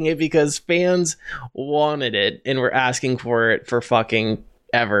making it because fans wanted it and were asking for it for fucking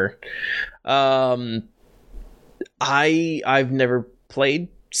ever. I've never played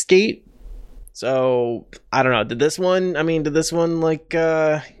Skate, so I don't know. Did this one like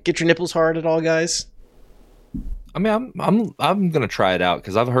get your nipples hard at all, guys? I mean, I'm gonna try it out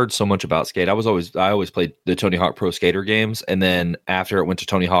because I've heard so much about Skate. I always played the Tony Hawk Pro Skater games, and then after it went to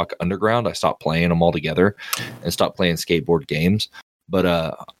Tony Hawk Underground, I stopped playing them altogether and stopped playing skateboard games. But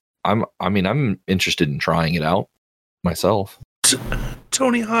I'm interested in trying it out myself.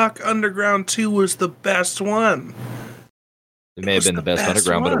 Tony Hawk Underground 2 was the best one. It may have been the best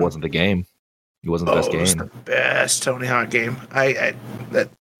Underground, but it wasn't the game. It wasn't the best game. It was the best Tony Hawk game.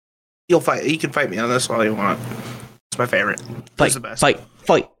 You can fight me on this all you want. It's my favorite. Fight, the best. Fight.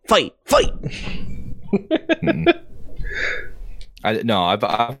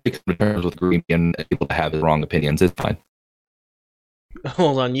 I've become to terms with Green and able to have his wrong opinions. It's fine.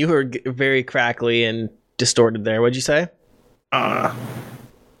 Hold on, you were very crackly and distorted there. What'd you say? Can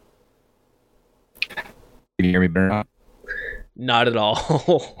you hear me better now? Not at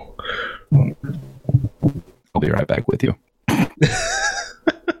all. I'll be right back with you.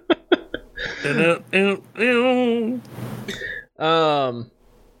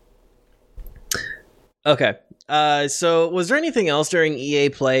 Okay. So was there anything else during EA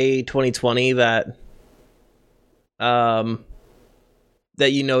Play 2020 that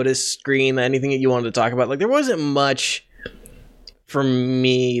you noticed, Green, anything that you wanted to talk about? Like, there wasn't much for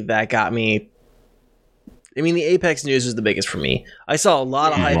me that got me. I mean, the Apex news was the biggest for me. I saw a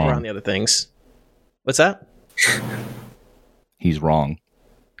lot of hype around the other things. What's that? He's wrong.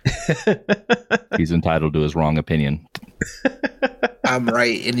 He's entitled to his wrong opinion. I'm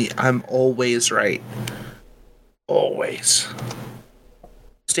right, and I'm always right. Always.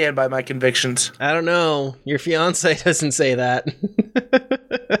 Stand by my convictions. I don't know. Your fiance doesn't say that.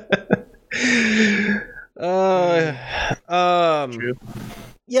 True.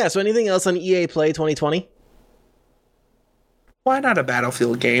 Yeah, so anything else on EA Play 2020? Why not a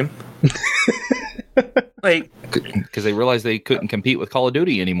Battlefield game? Like, because they realized they couldn't compete with Call of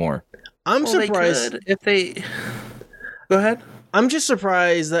Duty anymore. I'm surprised. They could if they go ahead. I'm just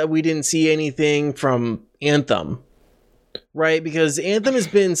surprised that we didn't see anything from Anthem, right? Because Anthem has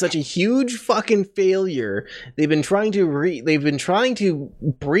been such a huge fucking failure. They've been trying to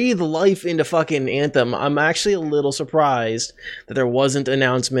breathe life into fucking Anthem. I'm actually a little surprised that there wasn't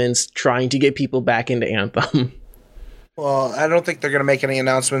announcements trying to get people back into Anthem. Well, I don't think they're going to make any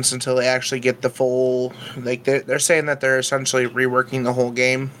announcements until they actually get the full. Like they're saying that they're essentially reworking the whole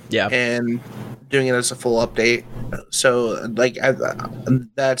game, and doing it as a full update. So, like,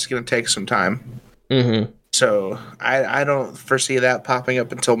 that's going to take some time. Mm-hmm. So, I don't foresee that popping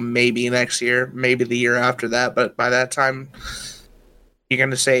up until maybe next year, maybe the year after that. But by that time, you're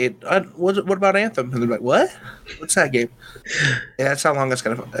going to say, "What about Anthem?" And they're like, "What? What's that game?" Yeah, that's how long it's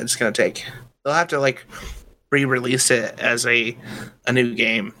going to take. They'll have to like re-release it as a new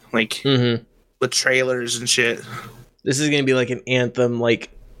game, like with trailers and shit. This is gonna be like an Anthem like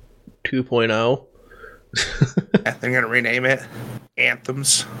 2.0. Yeah, they're gonna rename it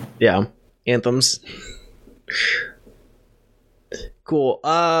Anthems. Yeah, Anthems. Cool.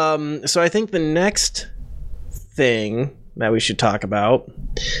 So I think the next thing that we should talk about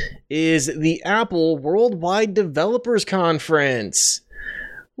is the Apple Worldwide Developers Conference.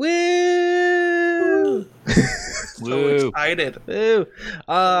 Woo! So excited. Woo.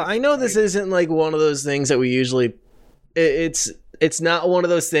 I know this isn't like one of those things that we usually. It's not one of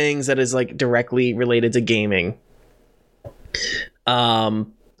those things that is like directly related to gaming. I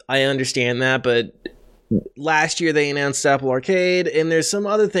understand that, but last year they announced Apple Arcade, and there's some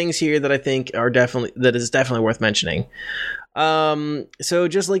other things here that I think is definitely worth mentioning. So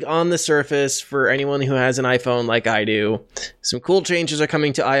just like on the surface, for anyone who has an iPhone like I do, some cool changes are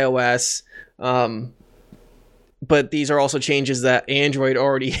coming to iOS. But these are also changes that Android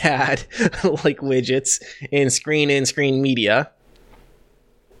already had, like widgets and screen in, screen media.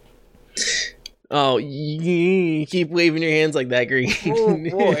 Oh, you keep waving your hands like that, Green. Oh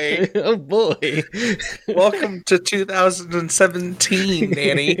boy. Oh boy. Welcome to 2017,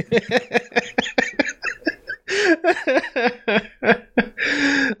 Danny.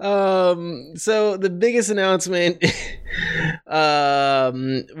 So the biggest announcement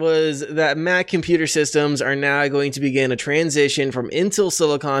was that Mac computer systems are now going to begin a transition from Intel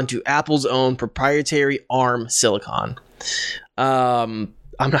Silicon to Apple's own proprietary ARM Silicon. I'm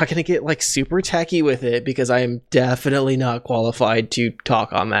not going to get like super techie with it because I am definitely not qualified to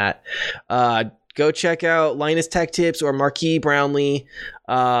talk on that. Go check out Linus Tech Tips or Marquis Brownlee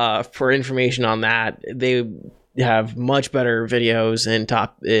for information on that. They have much better videos and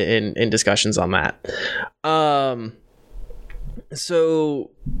discussions on that.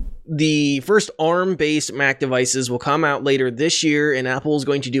 So the first ARM-based Mac devices will come out later this year, and Apple is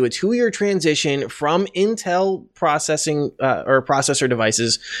going to do a 2-year transition from Intel processor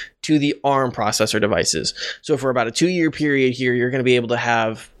devices to the ARM processor devices. So for about a 2-year period here, you're going to be able to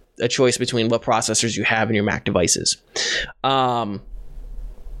have a choice between what processors you have in your Mac devices.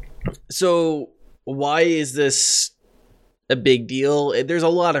 So why is this a big deal? There's a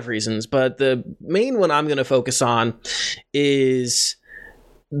lot of reasons, but the main one I'm going to focus on is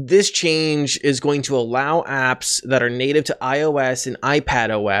this change is going to allow apps that are native to iOS and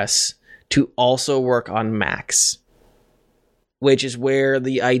iPadOS to also work on Macs, which is where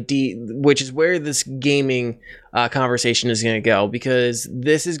this gaming conversation is going to go, because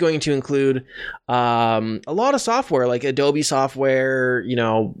this is going to include a lot of software like Adobe software,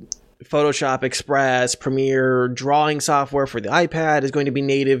 Photoshop Express, Premiere, drawing software for the iPad is going to be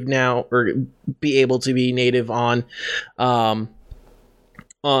native now, or be able to be native on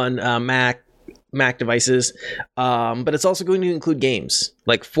Mac devices. But it's also going to include games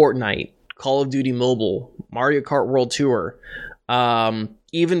like Fortnite, Call of Duty Mobile, Mario Kart World Tour,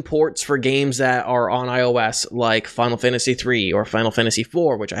 even ports for games that are on iOS like Final Fantasy 3 or Final Fantasy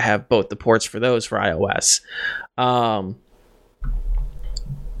 4, which I have both the ports for those for iOS. I'm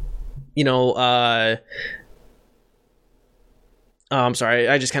sorry,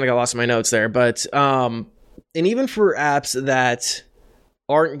 I just kind of got lost in my notes there, but and even for apps that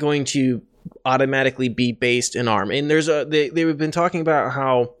aren't going to automatically be based in ARM, and they've been talking about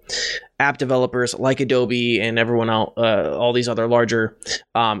how app developers like Adobe and everyone else, all these other larger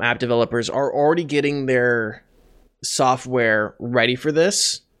app developers are already getting their software ready for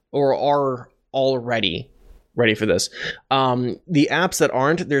this, or are already ready for this. The apps that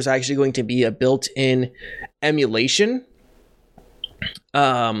aren't, there's actually going to be a built-in emulation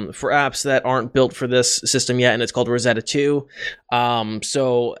for apps that aren't built for this system yet, and it's called Rosetta 2.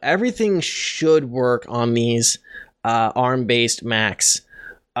 So everything should work on these ARM-based Macs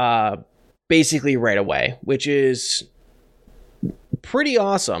basically right away, which is pretty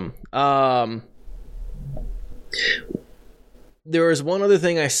awesome. There was one other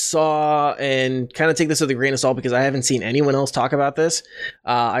thing I saw, and kind of take this with a grain of salt because I haven't seen anyone else talk about this.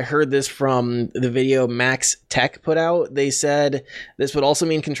 I heard this from the video Max Tech put out. They said this would also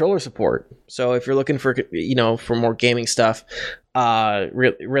mean controller support. So if you're looking for, for more gaming stuff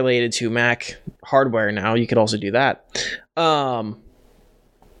related to Mac hardware now, you could also do that.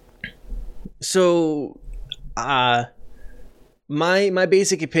 My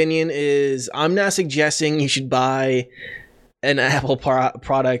basic opinion is I'm not suggesting you should buy an Apple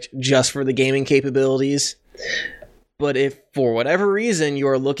product just for the gaming capabilities. But if for whatever reason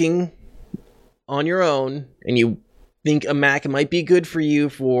you're looking on your own and you think a Mac might be good for you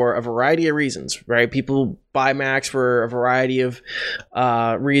for a variety of reasons, right? People buy Macs for a variety of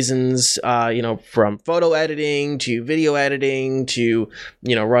reasons, from photo editing to video editing to,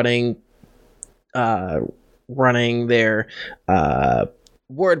 running their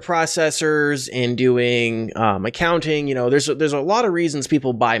word processors and doing accounting. There's a lot of reasons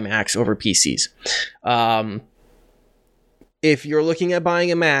people buy Macs over PCs. If you're looking at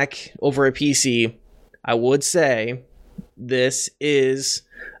buying a Mac over a PC, I would say this is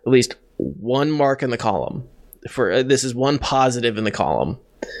at least one mark in the column. This is one positive in the column.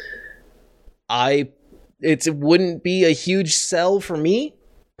 It wouldn't be a huge sell for me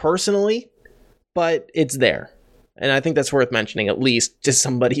personally, but it's there. And I think that's worth mentioning, at least to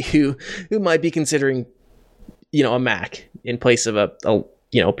somebody who might be considering, a Mac in place of a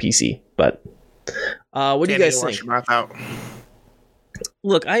PC. But what do you guys think?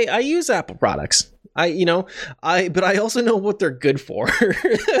 Look, I use Apple products. But I also know what they're good for.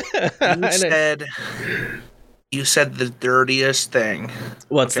 You said the dirtiest thing.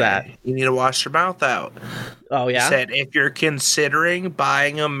 What's that? You need to wash your mouth out. Oh, yeah? You said if you're considering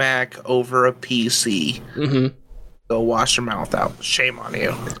buying a Mac over a PC, go wash your mouth out. Shame on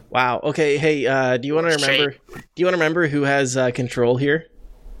you. Wow. Okay. Hey, do you want to remember? Do you want to remember who has control here?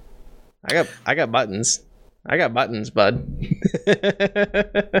 I got buttons. I got buttons, bud.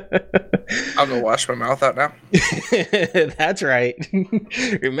 I'll go wash my mouth out now. That's right.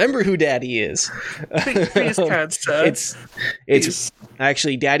 Remember who Daddy is. Please, God, son. It's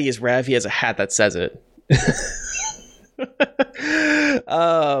actually Daddy is Rev. He has a hat that says it.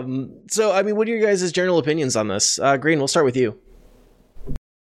 So, what are your guys' general opinions on this? Green, we'll start with you.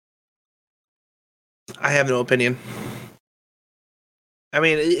 I have no opinion.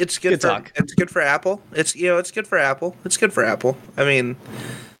 It's good for talk. It's good for Apple. It's good for Apple. It's good for Apple.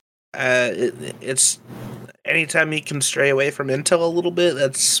 It's anytime you can stray away from Intel a little bit,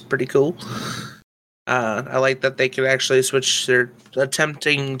 that's pretty cool. I like that they could actually switch. They're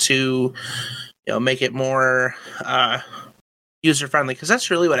attempting to, make it more user friendly, because that's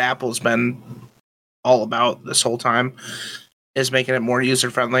really what Apple's been all about this whole time, is making it more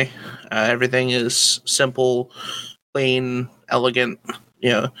user friendly. Everything is simple, plain, elegant.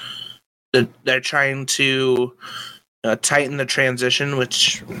 They're trying to tighten the transition,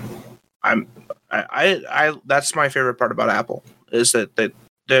 which I that's my favorite part about Apple, is that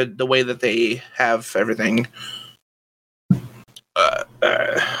the way that they have everything. I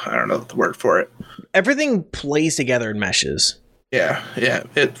don't know the word for it. Everything plays together and meshes. Yeah,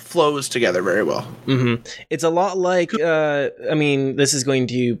 it flows together very well. Mm-hmm. It's a lot like, this is going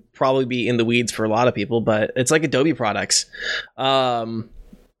to probably be in the weeds for a lot of people, but it's like Adobe products.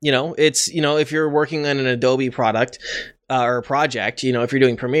 It's, if you're working on an Adobe product or project, if you're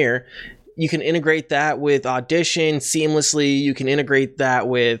doing Premiere, you can integrate that with Audition seamlessly. You can integrate that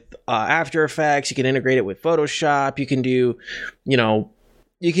with After Effects. You can integrate it with Photoshop. You can do,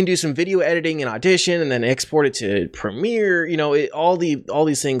 you can do some video editing in Audition and then export it to Premiere. All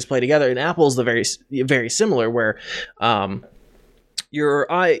these things play together. And Apple's the very, very similar, where your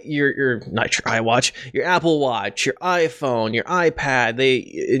not your iWatch, your Apple Watch, your iPhone, your iPad,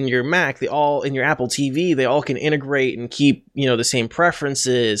 in your Mac, in your Apple TV, they all can integrate and keep, the same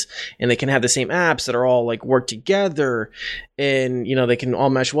preferences, and they can have the same apps that are all like work together, and, they can all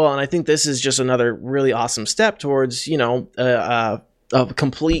mesh well. And I think this is just another really awesome step towards, a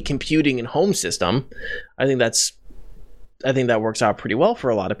complete computing and home system. I think that works out pretty well for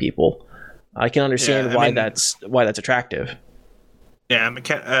a lot of people. I can understand why that's attractive. Yeah,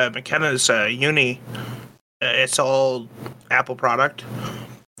 McKenna's uni, it's all Apple product.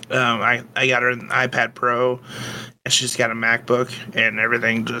 I got her an iPad Pro, and she's got a MacBook, and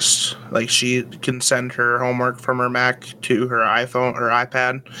everything just like she can send her homework from her Mac to her iPhone or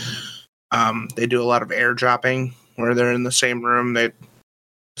iPad. They do a lot of airdropping where they're in the same room. They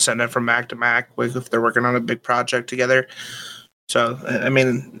send it from Mac to Mac, like if they're working on a big project together. So,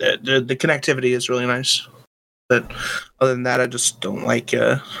 the connectivity is really nice. But other than that, I just don't like.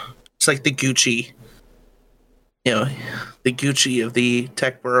 It's like the Gucci, the Gucci of the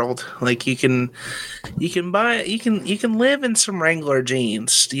tech world. Like you can live in some Wrangler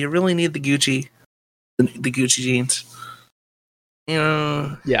jeans. Do you really need the Gucci jeans?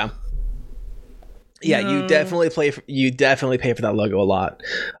 Yeah. Yeah, you definitely pay for that logo a lot,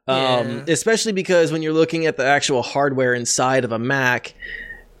 especially because when you're looking at the actual hardware inside of a Mac.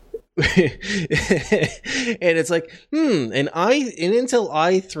 And it's like, an Intel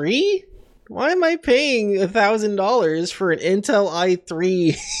i3? Why am I paying $1,000 for an Intel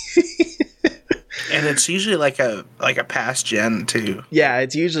i3? And it's usually like a past gen too. Yeah,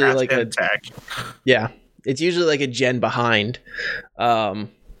 it's usually like a tech. Yeah, it's usually like a gen behind. Rev,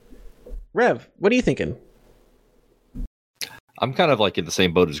 what are you thinking? I'm kind of like in the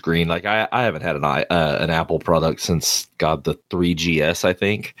same boat as Green. Like I haven't had an Apple product since the 3GS, I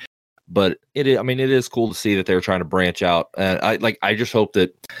think. But it is cool to see that they're trying to branch out. And I just hope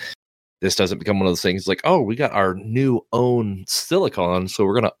that this doesn't become one of those things like, oh, we got our new own silicon, so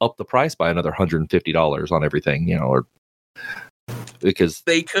we're going to up the price by another $150 on everything, or because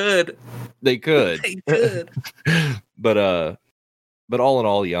they could. But all in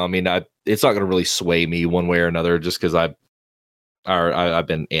all, it's not going to really sway me one way or another, just because I've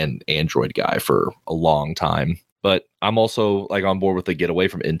been an Android guy for a long time. But I'm also like on board with the get away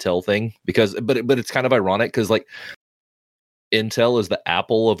from Intel thing, because but it's kind of ironic because like Intel is the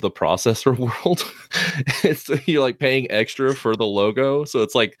Apple of the processor world. You're like paying extra for the logo, so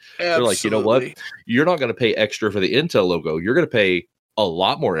it's like they're like, you know what, you're not going to pay extra for the Intel logo, you're going to pay a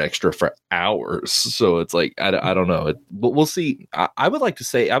lot more extra for ours. So it's like I don't know, but we'll see. I would like to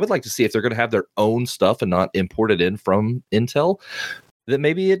see if they're going to have their own stuff and not import it in from Intel, that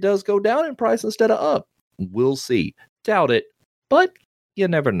maybe it does go down in price instead of up. We'll see. Doubt it, but you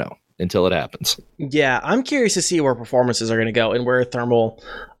never know until it happens. Yeah, I'm curious to see where performances are going to go and where thermal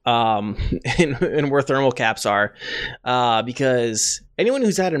and where thermal caps are, because anyone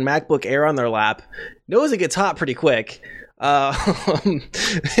who's had a MacBook Air on their lap knows it gets hot pretty quick. When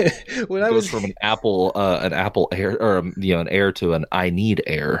it goes from an Apple Air, or an Air to an I need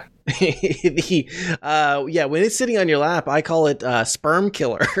Air. Yeah, when it's sitting on your lap, I call it sperm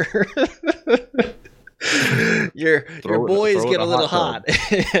killer. Your boys get a little hot.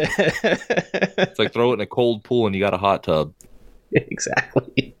 It's like throw it in a cold pool and you got a hot tub.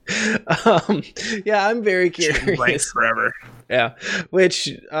 Exactly. Yeah, I'm very curious. Forever. Yeah, which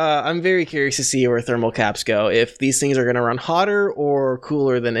I'm very curious to see where thermal caps go. If these things are going to run hotter or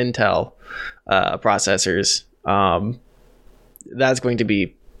cooler than Intel processors, that's going to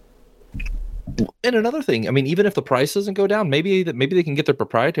be And another thing, I mean, even if the price doesn't go down, maybe they can get their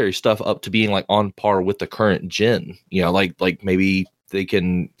proprietary stuff up to being like on par with the current gen. You know, like maybe they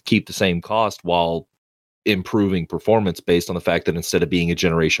can keep the same cost while improving performance based on the fact that instead of being a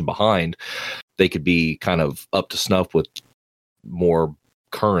generation behind, they could be kind of up to snuff with more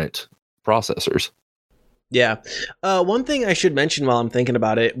current processors. Yeah. One thing I should mention while I'm thinking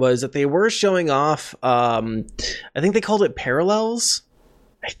about it was that they were showing off, I think they called it Parallels,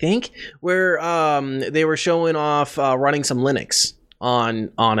 I think, where they were showing off running some Linux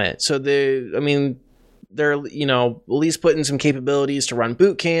on it. So they're, you know, at least putting some capabilities to run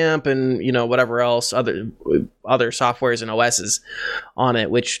Boot Camp and, you know, whatever else, other softwares and OSs on it,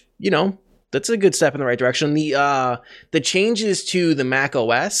 which, you know, that's a good step in the right direction. The changes to the Mac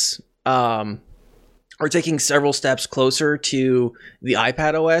OS are taking several steps closer to the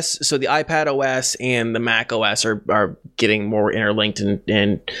iPad OS. So the iPad OS and the Mac OS are getting more interlinked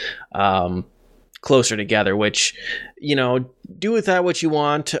and closer together, which, you know, do with that what you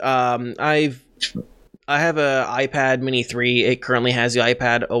want. I have a iPad Mini 3. It currently has the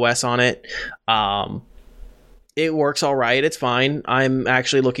iPad OS on it. It works all right. It's fine. I'm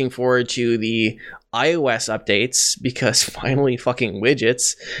actually looking forward to the iOS updates because finally fucking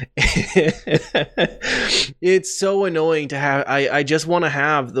widgets. It's so annoying to have. I just want to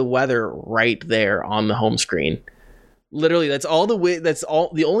have the weather right there on the home screen. Literally, that's all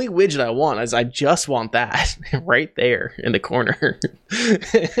the only widget I want is I just want that right there in the corner.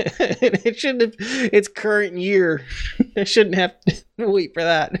 It shouldn't have, it's current year. I shouldn't have to wait for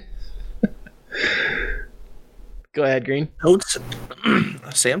that. Go ahead, Green.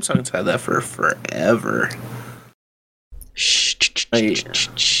 Samsung's had that for forever.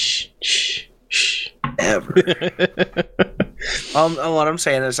 Ever. What I'm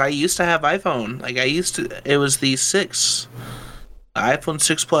saying is I used to have iPhone. Like it was the 6. The iPhone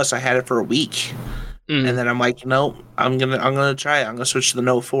 6 Plus. I had it for a week. And then I'm like, no, I'm gonna try it. I'm gonna switch to the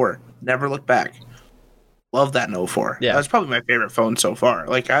Note 4. Never look back. Love that Note 4. Yeah. That's probably my favorite phone so far.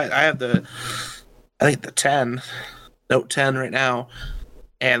 Like I have the 10, Note 10 right now,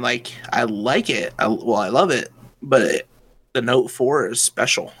 and like I like it. I love it, but the Note 4 is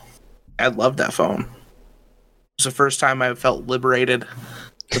special. I love that phone. It was the first time I felt liberated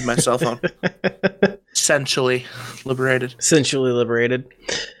with my cell phone. Essentially liberated.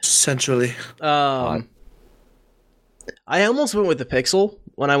 I almost went with the Pixel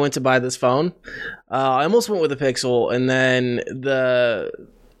when I went to buy this phone. I almost went with the Pixel, and then the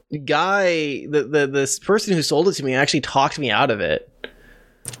guy, this person who sold it to me actually talked me out of it.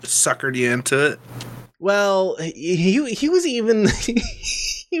 Suckered you into it. Well, he was even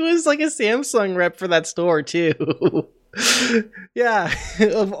he was like a Samsung rep for that store too. Yeah,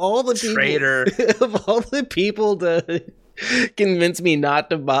 of all the people to convince me not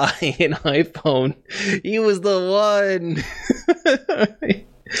to buy an iPhone, he was the one.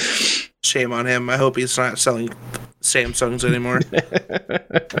 Shame on him. I hope he's not selling Samsungs anymore.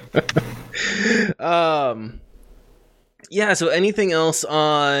 Yeah, so anything else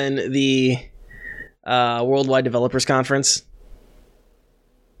on the Worldwide Developers Conference?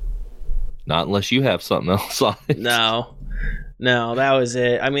 Not unless you have something else on it. No, that was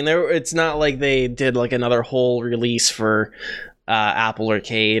it. I mean, it's not like they did like another whole release for Apple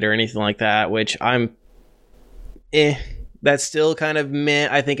Arcade or anything like that, which I'm that's still kind of meh.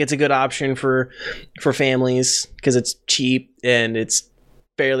 I think it's a good option for families because it's cheap and it's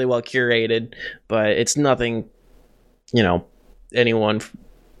fairly well curated, but it's nothing, you know, anyone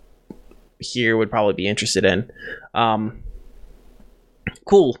here would probably be interested in.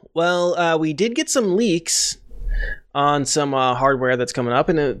 Cool. Well, we did get some leaks on some hardware that's coming up,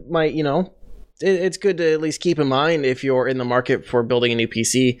 and it might, you know, it's good to at least keep in mind if you're in the market for building a new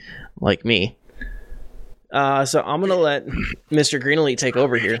PC like me. So I'm gonna let Mr. Green Elite take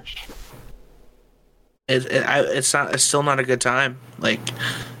over here. It's still not a good time. Like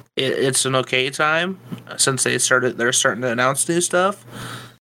it's an okay time since they're starting to announce new stuff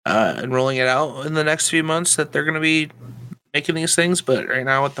and rolling it out in the next few months that they're gonna be making these things. But right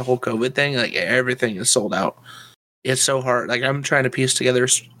now with the whole COVID thing, like everything is sold out. It's so hard. Like I'm trying to piece together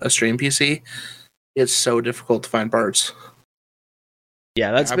a stream PC. It's so difficult to find parts.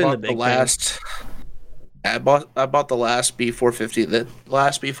 Yeah, that's been the big thing. I bought the last B450, the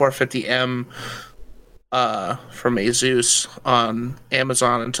last B450M from Asus on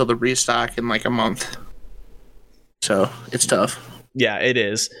Amazon until the restock in like a month. So it's tough. Yeah, it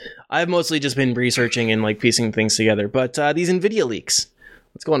is. I've mostly just been researching and like piecing things together. But these NVIDIA leaks,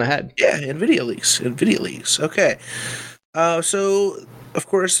 what's going ahead? Yeah, NVIDIA leaks. Okay. So of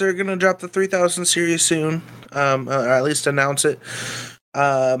course they're gonna drop the 3000 series soon, or at least announce it.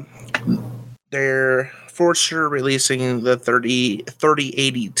 they're for sure releasing the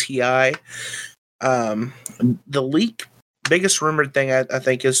 3080 Ti. The biggest rumored thing I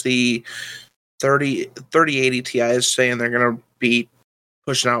think is the 3080 Ti is saying they're going to be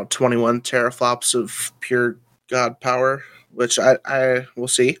pushing out 21 teraflops of pure God power, which I will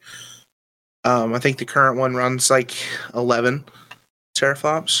see. I think the current one runs like 11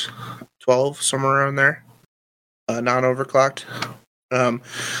 teraflops, 12, somewhere around there, non-overclocked.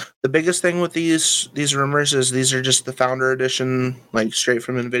 The biggest thing with these rumors is these are just the founder edition, like straight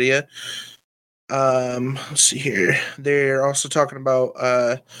from NVIDIA. Let's see here. They're also talking about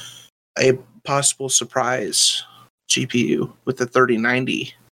a possible surprise GPU with the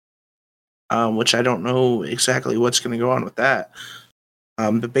 3090, which I don't know exactly what's going to go on with that.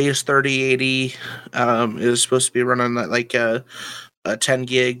 The base 3080 is supposed to be running at like a 10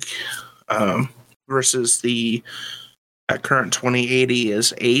 gig versus the current 2080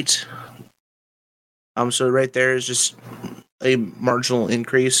 is 8. So right there is just a marginal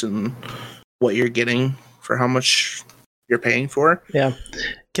increase in what you're getting for how much you're paying for. Yeah.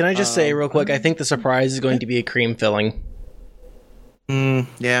 Can I just say real quick, I think the surprise is going to be a cream filling.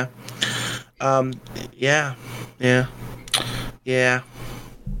 Yeah. Yeah.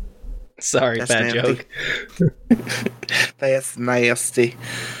 Sorry, That's bad nasty. joke. That's nasty.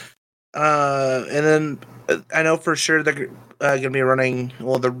 And then I know for sure they're going to be running.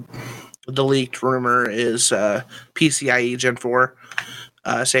 Well, the leaked rumor is PCIe Gen 4,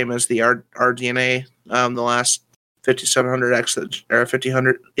 same as the RDNA. The last 5700X or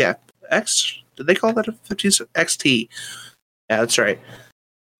 5000, yeah, X. Did they call that a 50 XT? Yeah, that's right.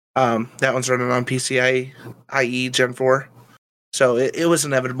 That one's running on PCIe Gen 4, so it was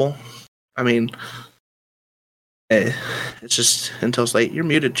inevitable. I mean, it's just Intel's late. You're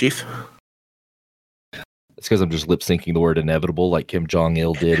muted, Chief. It's because I'm just lip syncing the word inevitable, like Kim Jong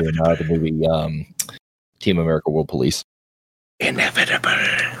Il did in the movie Team America: World Police. Inevitable.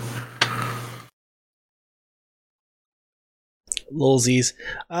 Lulzies.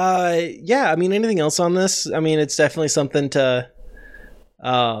 Yeah, I mean, anything else on this? I mean, it's definitely something to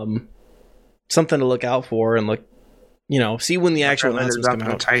look out for and look, see when the actual announcements come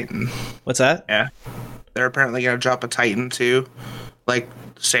out. Titan. What's that? Yeah, they're apparently going to drop a Titan too, like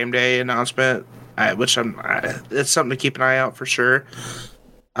same day announcement. Which it's something to keep an eye out for sure.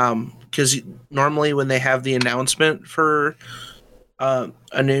 Because normally when they have the announcement for a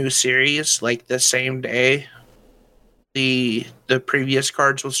new series, like the same day, the previous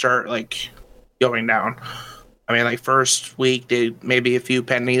cards will start like going down. I mean, like first week they maybe a few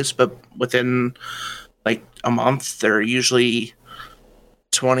pennies, but within like a month they're usually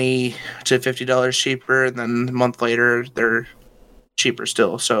 $20 to $50 cheaper, and then a month later they're cheaper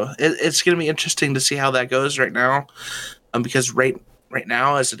still. So it's going to be interesting to see how that goes right now, because right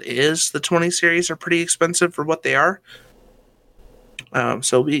now as it is, the 20 series are pretty expensive for what they are.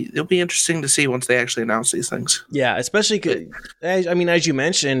 So it'll be interesting to see once they actually announce these things. Yeah, especially I mean, as you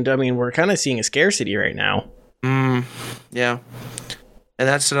mentioned, I mean, we're kind of seeing a scarcity right now. Yeah. And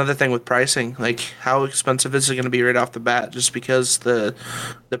that's another thing with pricing. Like, how expensive is it going to be right off the bat? Just because the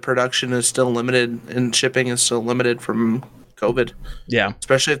production is still limited and shipping is still limited from COVID. Yeah.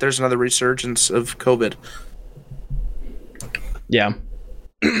 Especially if there's another resurgence of COVID. Yeah.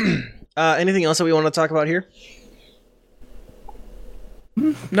 Anything else that we want to talk about here?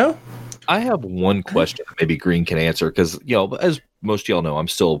 No. I have one question that maybe Green can answer, because, as most of y'all know, I'm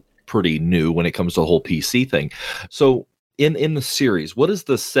still pretty new when it comes to the whole PC thing. So in the series, what is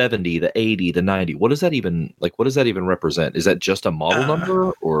the 70, the 80, the 90? What does that even represent? Is that just a model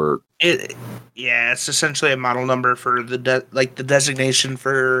number, or it's essentially a model number for the designation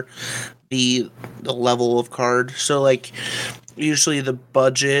for the level of card. So like usually the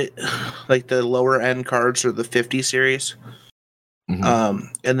budget, like the lower end cards are the 50 series. Mm-hmm.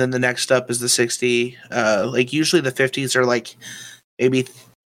 And then the next up is the 60. Like usually the 50s are like maybe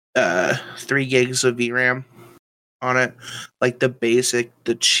 3 gigs of VRAM on it. Like the basic,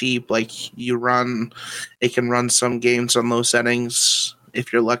 the cheap, like it can run some games on low settings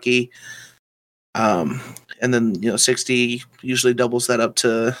if you're lucky. And then 60 usually doubles that up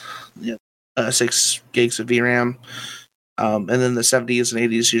to 6 gigs of VRAM. And then the 70s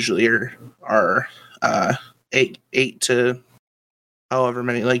and 80s usually are 8 to however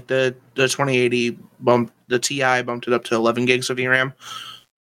many. Like the 2080 the Ti bumped it up to 11 gigs of VRAM.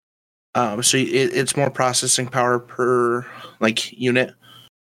 So it's more processing power per like unit.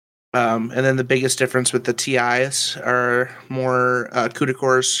 And then the biggest difference with the TIs are more CUDA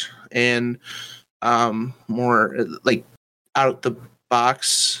cores and more like out the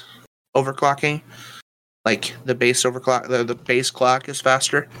box overclocking. Like the base overclock, the base clock is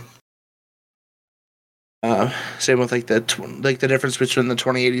faster. Same with like the difference between the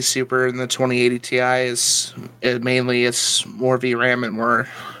 2080 Super and the 2080 Ti is mainly it's more VRAM and more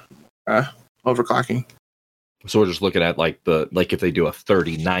overclocking. So we're just looking at if they do a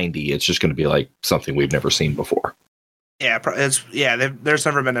 3090, it's just going to be like something we've never seen before. Yeah, there's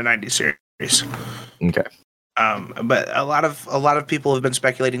never been a 90 series. Okay. But a lot of people have been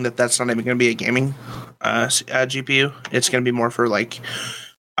speculating that that's not even going to be a gaming GPU. It's going to be more for like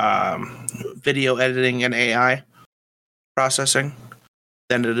video editing and AI processing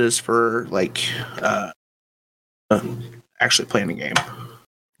than it is for like actually playing a game.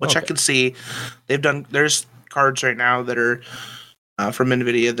 Which I could see. There's cards right now that are from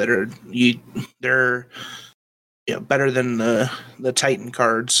NVIDIA that are they're better than the Titan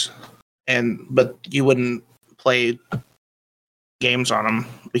cards, but you wouldn't play games on them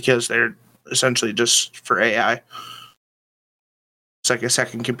because they're essentially just for AI. It's like a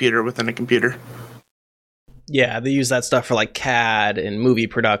second computer within a computer. Yeah, they use that stuff for like CAD and movie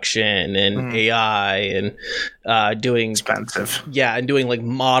production and AI and doing expensive. Yeah, and doing like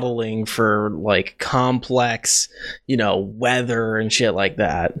modeling for like complex, weather and shit like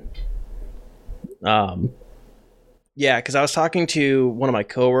that. Yeah, because I was talking to one of my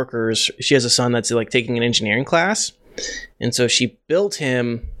coworkers. She has a son that's like taking an engineering class, and so she built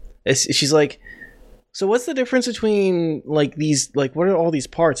him. She's like, so what's the difference between like these, like what are all these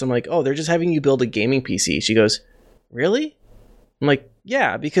parts? I'm like, oh, they're just having you build a gaming PC. She goes, really? I'm like,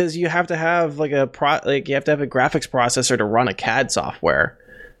 yeah, because you have to have like you have to have a graphics processor to run a CAD software.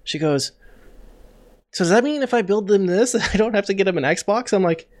 She goes, so does that mean if I build them this, I don't have to get them an Xbox? I'm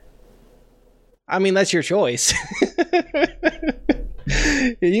like, I mean, that's your choice.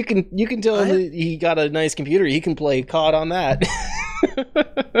 You can tell him that he got a nice computer. He can play COD on that.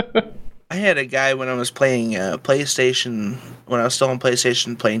 I had a guy when I was playing PlayStation, when I was still on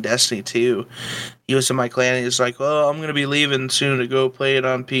PlayStation playing Destiny 2. He was in my clan and he was like, well, I'm going to be leaving soon to go play it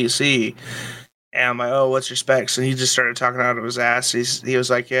on PC. And I'm like, oh, what's your specs? And he just started talking out of his ass. He was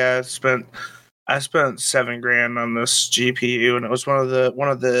like, yeah, I spent $7,000 on this GPU, and it was one of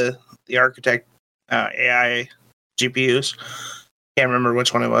the Architect AI GPUs. Can't remember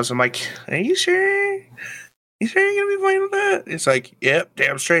which one it was. I'm like, are you sure? You sure you're gonna be playing with that? It's like, yep,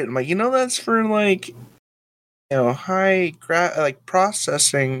 damn straight. I'm like, that's for like, high like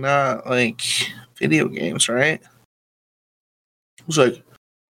processing, not like video games, right? I was like,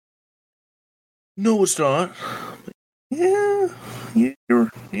 no, it's not. Like, yeah.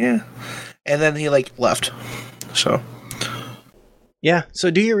 And then he like left. So. Yeah, so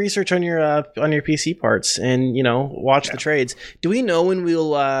do your research on your PC parts and watch the trades. Do we know when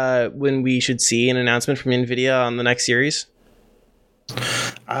we should see an announcement from NVIDIA on the next series?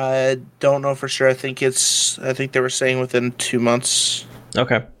 I don't know for sure. I think they were saying within 2 months.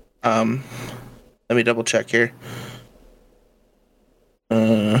 Okay. Let me double check here.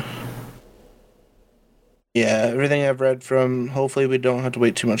 Yeah, everything I've read from, hopefully we don't have to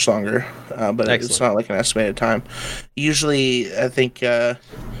wait too much longer, but Excellent. It's not like an estimated time. Usually, I think,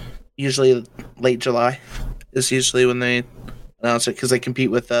 late July is usually when they announce it, because they compete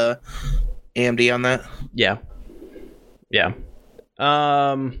with AMD on that. Yeah.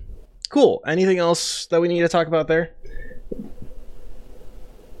 Cool. Anything else that we need to talk about there?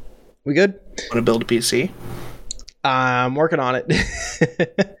 We good? Want to build a PC? I'm working on it.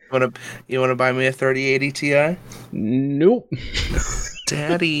 You want to buy me a 3080 Ti? Nope.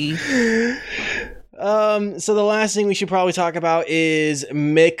 Daddy. So the last thing we should probably talk about is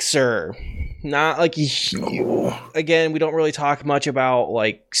Mixer. Not like again, we don't really talk much about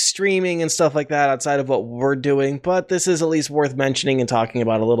like streaming and stuff like that outside of what we're doing, but this is at least worth mentioning and talking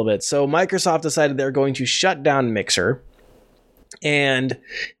about a little bit. So Microsoft decided they're going to shut down Mixer, and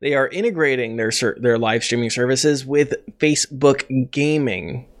they are integrating their live streaming services with Facebook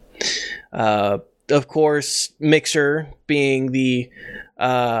Gaming. Of course, Mixer being the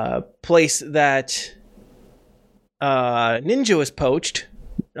place that Ninja was poached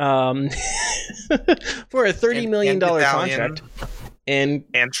for a $30 million contract. And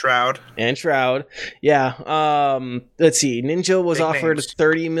Shroud. Yeah. Let's see. Ninja was offered a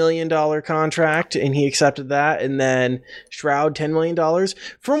 $30 million contract, and he accepted that. And then Shroud, $10 million,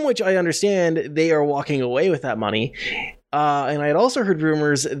 from which I understand they are walking away with that money. And I had also heard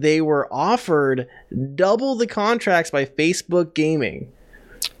rumors they were offered double the contracts by Facebook Gaming.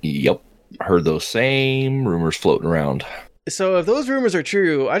 Yep. Heard those same rumors floating around. So if those rumors are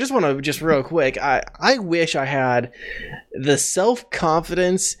true, I just want to just real quick, I wish I had the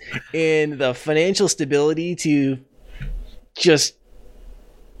self-confidence and the financial stability to just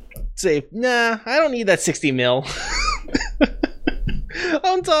say, nah, I don't need that 60 mil.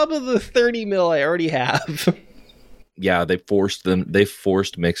 On top of the 30 mil I already have. Yeah, they forced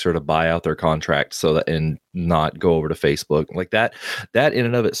Mixer to buy out their contract so that and not go over to Facebook. Like that in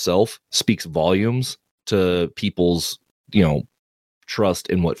and of itself speaks volumes to people's, trust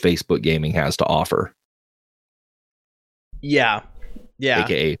in what Facebook gaming has to offer. Yeah.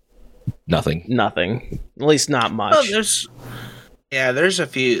 AKA nothing. At least not much. Well, there's a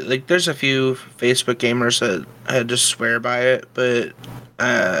few Facebook gamers that I just swear by it, but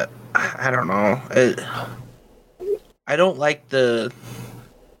I don't know. I don't like the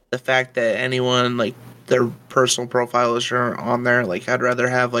fact that anyone like their personal profiles are on there. Like I'd rather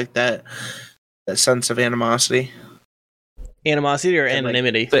have like that sense of animosity. Animosity or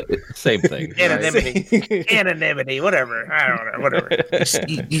anonymity? Same thing. Anonymity, whatever. I don't know, whatever.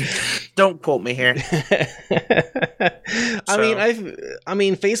 You don't quote me here. I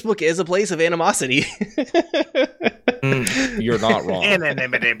mean, Facebook is a place of animosity. You're not wrong.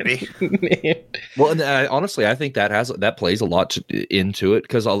 Anonymity. Well, and honestly, I think that plays a lot into it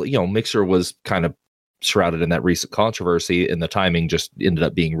because Mixer was kind of shrouded in that recent controversy, and the timing just ended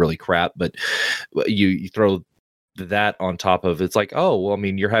up being really crap. But you throw that on top of it's like, oh, well, I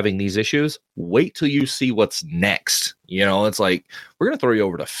mean, you're having these issues. Wait till you see what's next. It's like we're gonna throw you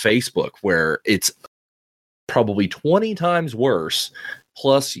over to Facebook where it's probably 20 times worse.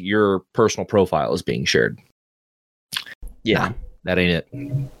 Plus, your personal profile is being shared. Yeah, nah, that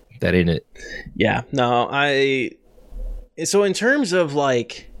ain't it. Yeah, no, So in terms of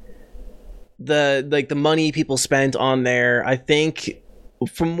like the money people spent on there, I think.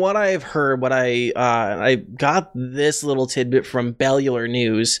 From what I've heard, I got this little tidbit from Bellular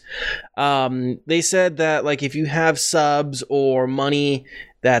News. They said that like if you have subs or money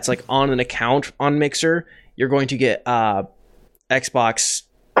that's like on an account on Mixer, you're going to get Xbox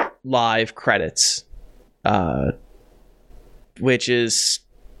Live credits, which is,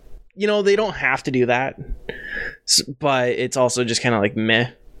 they don't have to do that, but it's also just kind of like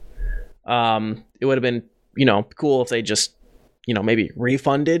meh. It would have been cool if they just maybe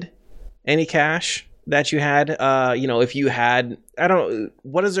refunded any cash that you had. If you had,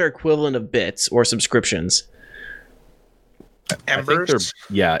 what is their equivalent of bits or subscriptions? Embers?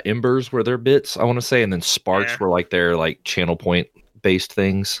 Embers were their bits, I want to say, and then Sparks were like their like channel point based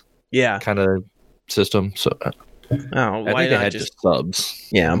things. Yeah. Kind of system. So I think they had just subs.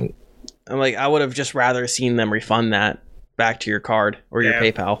 Yeah. I'm like, I would have just rather seen them refund that back to your card or your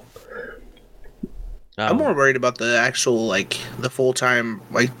PayPal. I'm more worried about the actual, like, the full-time,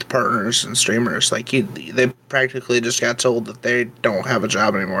 like, the partners and streamers. Like, they practically just got told that they don't have a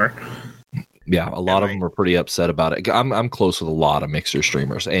job anymore. Yeah, a lot of them are pretty upset about it. I'm close with a lot of Mixer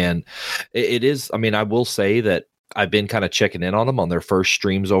streamers, and it is, I mean, I will say that I've been kind of checking in on them on their first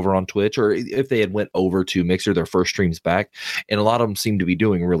streams over on Twitch, or if they had went over to Mixer, their first streams back, and a lot of them seem to be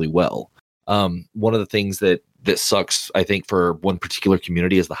doing really well. One of the things that sucks, I think, for one particular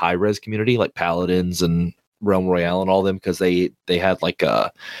community is the high res community, like Paladins and Realm Royale and all them, because they had like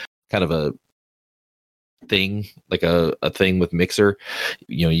a kind of a thing, like a thing with Mixer.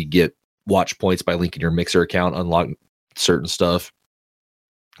 You get watch points by linking your Mixer account, unlock certain stuff.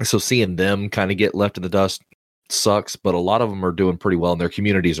 So seeing them kind of get left in the dust sucks, but a lot of them are doing pretty well, and their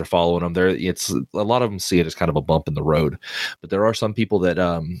communities are following them. It's a lot of them see it as kind of a bump in the road, but there are some people that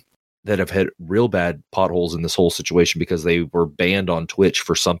have had real bad potholes in this whole situation because they were banned on Twitch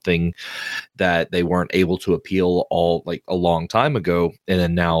for something that they weren't able to appeal a long time ago. And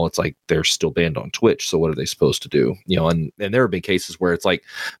then now it's like, they're still banned on Twitch. So what are they supposed to do? And there have been cases where it's like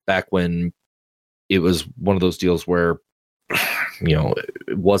back when it was one of those deals where,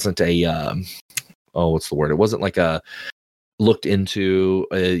 it wasn't a, what's the word? It wasn't like a looked into,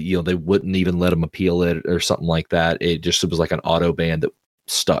 they wouldn't even let them appeal it or something like that. It was like an auto ban that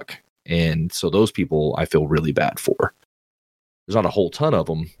stuck. And so those people I feel really bad for. There's not a whole ton of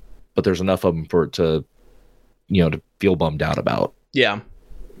them, but there's enough of them for it to, to feel bummed out about. Yeah.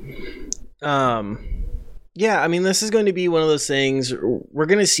 Yeah, I mean, this is going to be one of those things. We're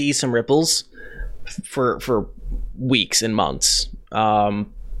going to see some ripples for weeks and months. I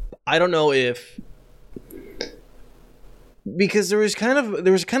don't know if, because there was kind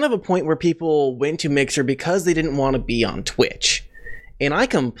of a point where people went to Mixer because they didn't want to be on Twitch. And I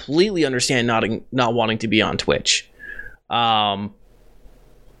completely understand not wanting to be on Twitch. I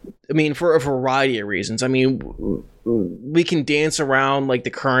mean, for a variety of reasons. I mean, we can dance around like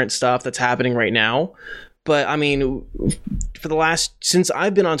the current stuff that's happening right now. But I mean, since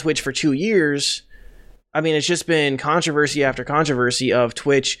I've been on Twitch for 2 years, I mean, it's just been controversy after controversy of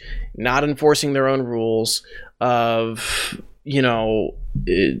Twitch not enforcing their own rules, of,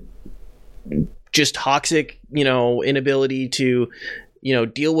 just toxic, inability to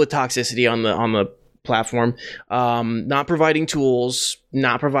deal with toxicity on the platform, not providing tools,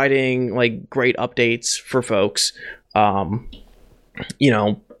 not providing like great updates for folks,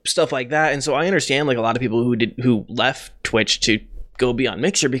 stuff like that. And so I understand like a lot of people who left Twitch to go be on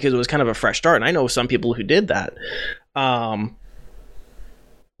Mixer because it was kind of a fresh start. And I know some people who did that.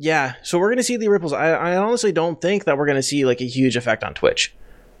 Yeah, so we're going to see the ripples. I honestly don't think that we're going to see like a huge effect on Twitch.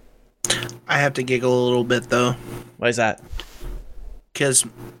 I have to giggle a little bit though. Why is that? Because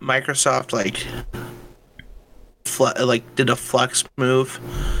Microsoft did a flex move,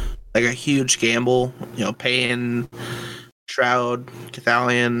 like a huge gamble, paying Shroud,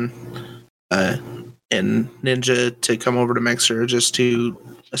 Cathalion, and Ninja to come over to Mixer just to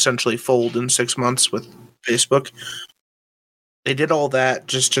essentially fold in 6 months with Facebook. They did all that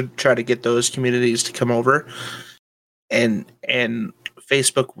just to try to get those communities to come over, and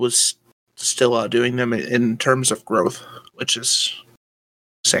Facebook was still outdoing them in terms of growth, which is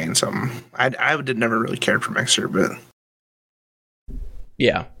saying something. I did never really cared for Mixer, but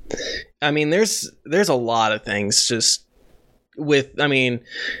yeah, I mean, there's a lot of things just with, I mean,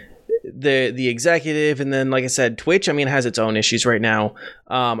 the executive, and then like I said, Twitch, I mean, has its own issues right now.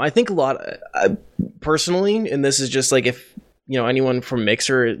 I think a lot personally, and this is just like if anyone from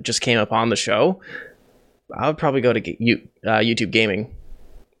Mixer just came up on the show, I would probably go to YouTube Gaming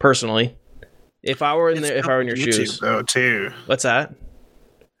personally. If I were in your YouTube, shoes, though, too. What's that?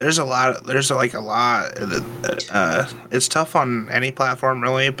 There's a lot. It's tough on any platform,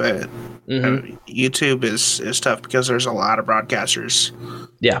 really, but YouTube is tough because there's a lot of broadcasters.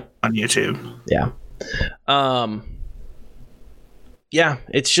 Yeah, on YouTube. Yeah. Yeah,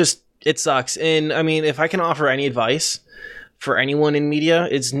 it sucks. And I mean, if I can offer any advice for anyone in media,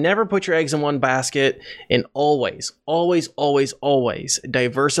 it's never put your eggs in one basket, and always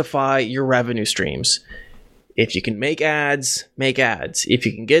diversify your revenue streams. If you can make ads, make ads. If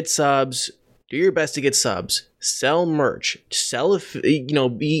you can get subs, do your best to get subs. Sell merch.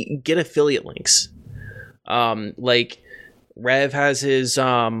 Get affiliate links. Like Rev has his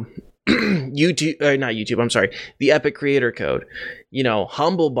YouTube, I'm sorry, the Epic Creator Code.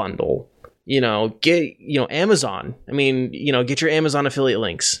 Humble Bundle. Get Amazon. I mean, get your Amazon affiliate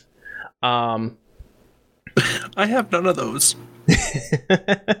links. I have none of those.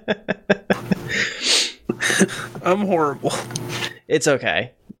 I'm horrible. It's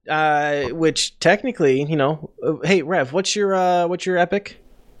okay. Which technically, hey Rev, what's your Epic?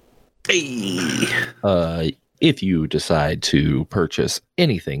 Hey. If you decide to purchase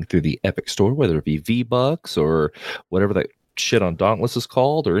anything through the Epic Store, whether it be V-Bucks or whatever that shit on Dauntless is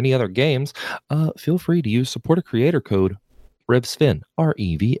called, or any other games, feel free to use supporter creator code REVSVEN,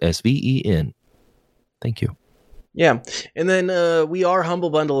 REVSVEN. Thank you. Yeah, and then we are Humble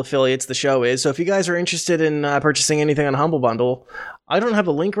Bundle affiliates, the show is, so if you guys are interested in purchasing anything on Humble Bundle, I don't have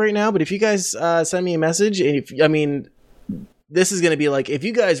the link right now, but if you guys send me a message, this is going to be like, if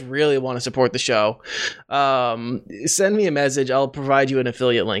you guys really want to support the show, send me a message, I'll provide you an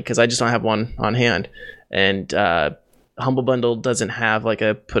affiliate link, because I just don't have one on hand, and Humble Bundle doesn't have like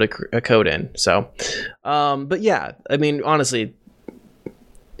put a code in, so but yeah, I mean, honestly,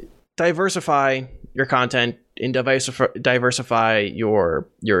 diversify your content and diversify your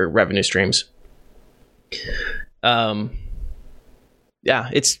revenue streams. Yeah,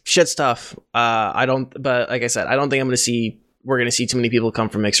 it's shit stuff. But like I said, I don't think we're gonna see too many people come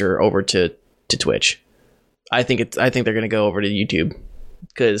from Mixer over to Twitch. I think they're gonna go over to YouTube,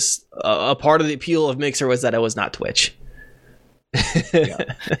 because a part of the appeal of Mixer was that it was not Twitch.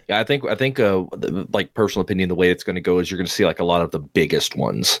 Yeah, I think like personal opinion, the way it's going to go is you're going to see like a lot of the biggest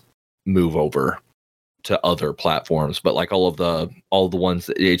ones move over to other platforms, but like all the ones,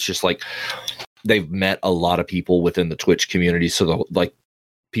 it's just like they've met a lot of people within the Twitch community, so like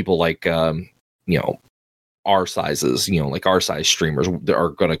people like our sizes, like our size streamers are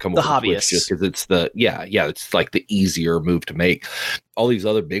going to come over to Twitch just because it's it's like the easier move to make. All these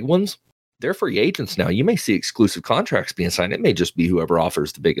other big ones, they're free agents now. You may see exclusive contracts being signed. It may just be whoever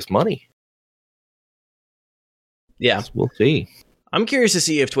offers the biggest money. Yeah, so we'll see. I'm curious to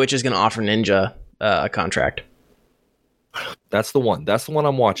see if Twitch is going to offer Ninja a contract. That's the one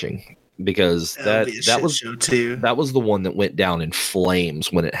I'm watching, because that was the one that went down in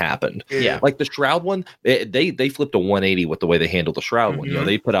flames when it happened. Yeah, like the Shroud one, they flipped a 180 with the way they handled the Shroud one.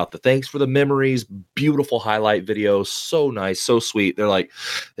 They put out the thanks for the memories, beautiful highlight videos, so nice, so sweet. They're like,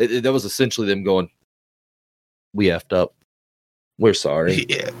 that was essentially them going, "We effed up. We're sorry."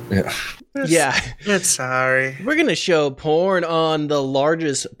 Yeah. It's sorry. We're gonna show porn on the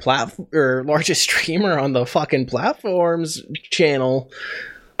largest streamer on the fucking platforms channel.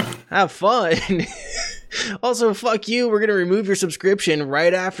 Have fun. Also, fuck you. We're gonna remove your subscription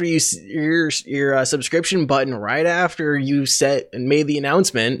right after your subscription button right after you set and made the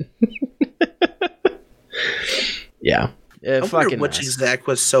announcement. Yeah. I wonder which exec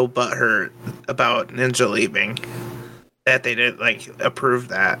was so butthurt about Ninja leaving that they didn't approve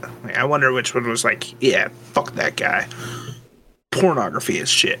that. I wonder which one was like, yeah, fuck that guy. Pornography is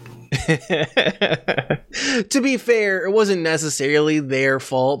shit. To be fair, it wasn't necessarily their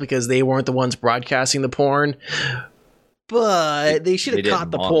fault because they weren't the ones broadcasting the porn, but they should have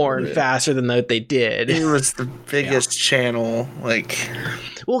caught the porn faster than they did. It was the biggest channel,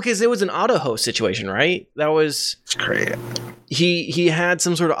 well, because it was an auto host situation, right? That was great. He had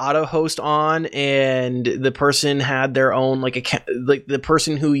some sort of auto host on, and the person had their own the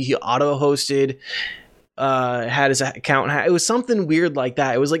person who he auto hosted had his account. It was something weird like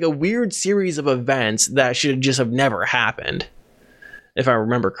that. It was like a weird series of events that should just have never happened, if I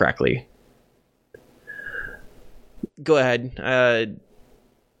remember correctly. Go ahead.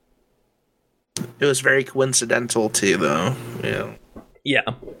 It was very coincidental too, though. Yeah.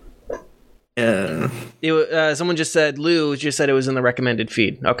 Someone just said Lou just said it was in the recommended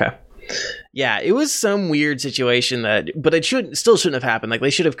feed. Okay. Yeah, it was some weird situation but it still shouldn't have happened. They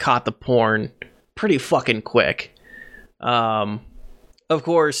should have caught the porn pretty fucking quick. Of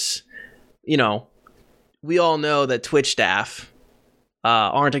course, we all know that Twitch staff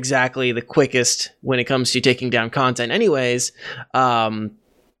aren't exactly the quickest when it comes to taking down content anyways.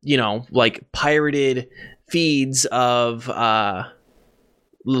 Pirated feeds of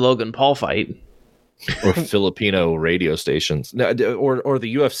Logan Paul fight. Or Filipino radio stations, or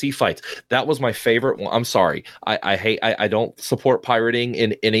the UFC fights. That was my favorite one. I'm sorry, I don't support pirating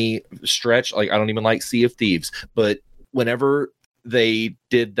in any stretch. I don't even like Sea of Thieves, but whenever they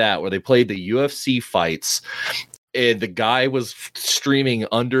did that, where they played the UFC fights, and the guy was streaming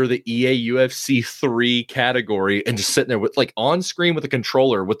under the EA UFC 3 category and just sitting there with on screen with a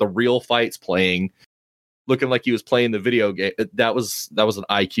controller with the real fights playing, looking like he was playing the video game. That was an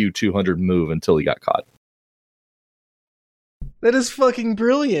IQ 200 move until he got caught. That is fucking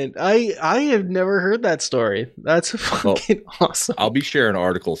brilliant. I have never heard that story. That's fucking awesome. I'll be sharing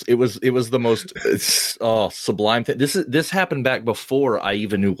articles. It was the most sublime thing. This happened back before I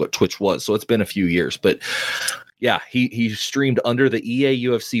even knew what Twitch was, so it's been a few years. But yeah, he streamed under the EA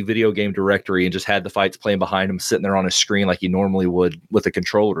UFC video game directory and just had the fights playing behind him, sitting there on his screen like he normally would with a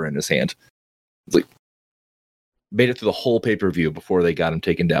controller in his hand. It's made it through the whole pay-per-view before they got him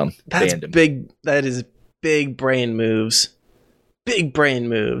taken down. That's banned him. Big. That is big brain moves. Big brain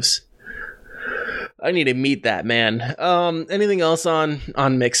moves. I need to meet that man. Anything else on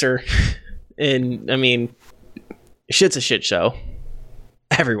Mixer? And I mean, shit's a shit show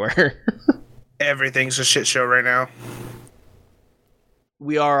everywhere. Everything's a shit show right now.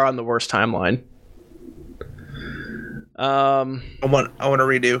 We are on the worst timeline. I want to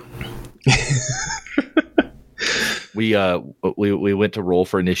redo. We went to roll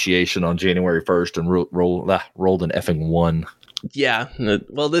for initiation on January 1st and rolled an effing 1. Yeah.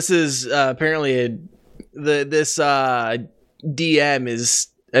 Well, this is apparently this DM is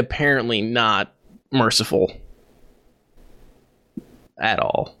apparently not merciful at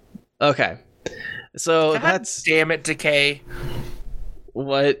all. Okay. So God damn it, Decay.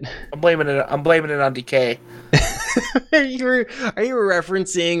 What? I'm blaming it on Decay. Are you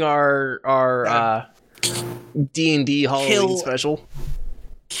referencing our D&D Halloween special?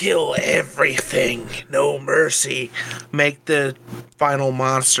 Kill everything, no mercy. Make the final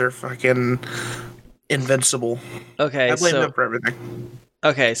monster fucking invincible. Okay, I blame them for everything.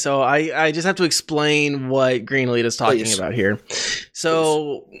 Okay, so I just have to explain what Green Elite is talking about here.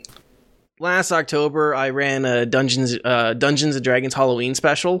 So last October, I ran a Dungeons and Dragons Halloween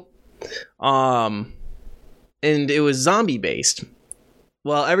special, and it was zombie based.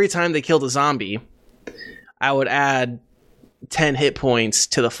 Well, every time they killed a zombie, I would add 10 hit points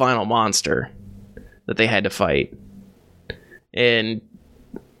to the final monster that they had to fight. And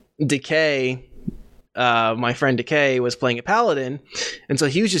Decay, my friend Decay, was playing a paladin, and so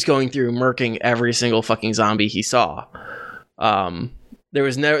he was just going through murking every single fucking zombie he saw. There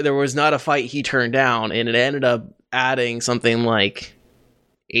was not a fight he turned down, and it ended up adding something like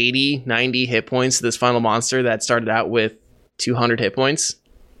 80, 90 hit points to this final monster that started out with 200 hit points.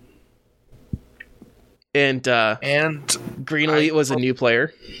 And Green Elite was a new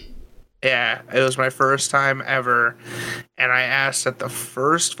player. Yeah, it was my first time ever, and I asked at the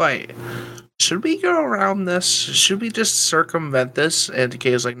first fight, should we go around this? Should we just circumvent this? And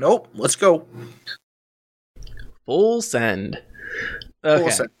Decay was like, nope, let's go. Full send. Okay.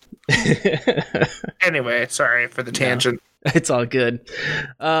 Full send. Anyway, sorry for the tangent. No, it's all good.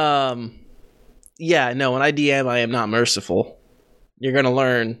 Yeah, no, when I DM, I am not merciful. You're going to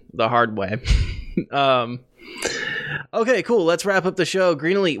learn the hard way. Okay, cool. Let's wrap up the show.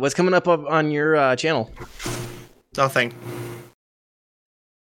 Green Elite, what's coming up on your channel? Nothing.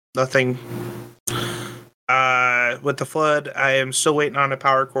 With the flood, I am still waiting on a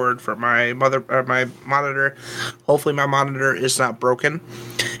power cord for my monitor. Hopefully my monitor is not broken.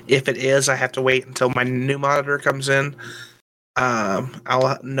 If it is, I have to wait until my new monitor comes in.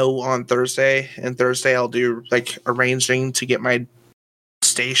 I'll know on Thursday, and Thursday I'll do like arranging to get my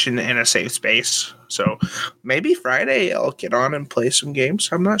station in a safe space. So maybe Friday I'll get on and play some games.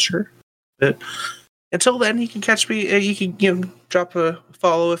 I'm not sure. But until then, you can catch me. You can drop a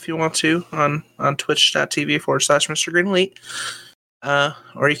follow if you want to on twitch.tv/Mr. Green Elite.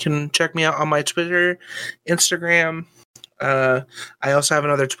 Or you can check me out on my Twitter, Instagram. I also have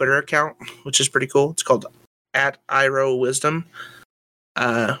another Twitter account, which is pretty cool. It's called @IroWisdom,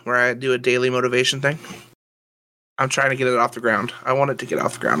 where I do a daily motivation thing. I'm trying to get it off the ground. I want it to get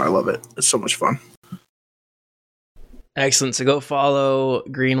off the ground. I love it. It's so much fun. Excellent. So go follow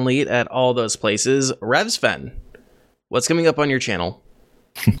Green Elite at all those places. Revsfen, what's coming up on your channel?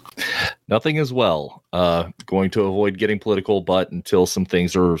 Nothing as well. Going to avoid getting political, but until some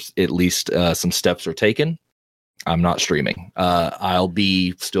things are, at least some steps are taken, I'm not streaming. I'll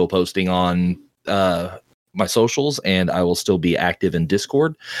be still posting on my socials, and I will still be active in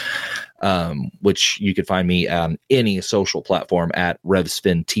Discord, which you can find me on any social platform at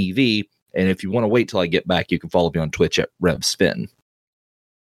RevSpin TV. And if you want to wait till I get back, you can follow me on Twitch at RevSpin.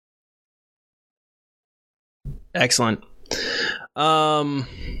 Excellent. On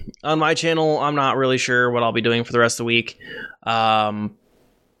my channel, I'm not really sure what I'll be doing for the rest of the week. I don't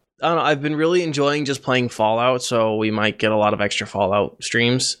know. I've been really enjoying just playing Fallout, so we might get a lot of extra Fallout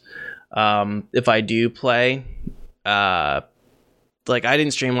streams. If I do play, like I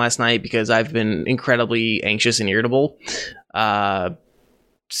didn't stream last night because I've been incredibly anxious and irritable.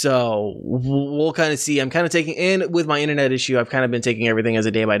 So we'll kind of see. I'm kind of taking, and with my internet issue, I've kind of been taking everything as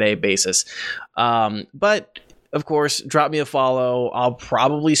a day-by-day basis. But of course, drop me a follow. I'll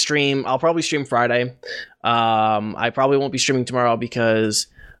probably stream Friday. I probably won't be streaming tomorrow because,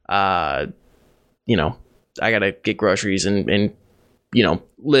 I gotta get groceries and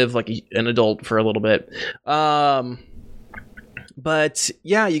live like an adult for a little bit. But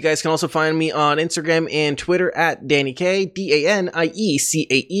yeah, you guys can also find me on Instagram and Twitter at Danny K,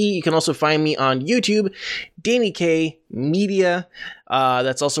 DANIECAE. You can also find me on YouTube, Danny K Media.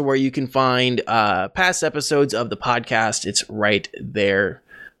 That's also where you can find past episodes of the podcast. It's right there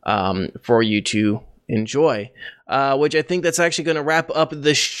for you to enjoy. Which I think that's actually going to wrap up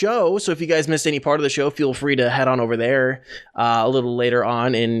the show. So if you guys missed any part of the show, feel free to head on over there a little later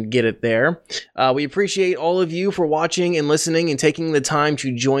on and get it there. We appreciate all of you for watching and listening and taking the time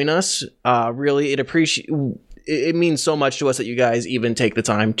to join us. Really, it means so much to us that you guys even take the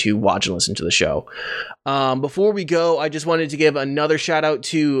time to watch and listen to the show. Before we go, I just wanted to give another shout out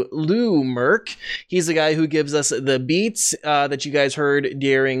to Lou Merck. He's the guy who gives us the beats that you guys heard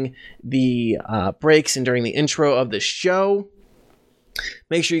during the breaks and during the intro of the show.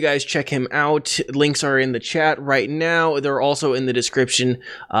 Make sure you guys check him out. Links are in the chat right now. They're also in the description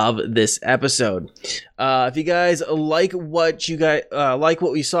of this episode. If you guys like what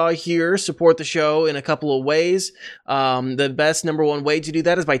we saw here, support the show in a couple of ways. The best number one way to do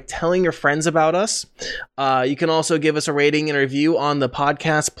that is by telling your friends about us. You can also give us a rating and a review on the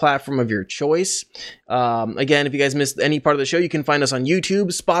podcast platform of your choice. Again, if you guys missed any part of the show, you can find us on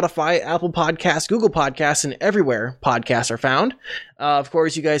YouTube, Spotify, Apple Podcasts, Google Podcasts, and everywhere podcasts are found. Of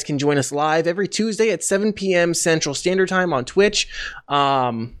course, you guys can join us live every Tuesday at 7 p.m. Central Standard Time on Twitch.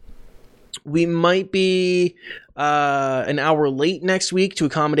 We might be an hour late next week to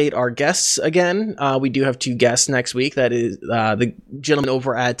accommodate our guests again. We do have 2 guests next week. That is the gentleman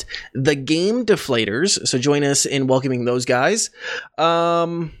over at The Game Deflators. So join us in welcoming those guys.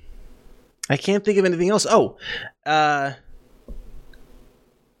 I can't think of anything else.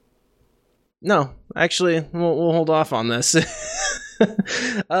 No, actually, we'll hold off on this.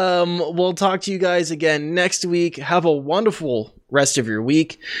 We'll talk to you guys again next week. Have a wonderful rest of your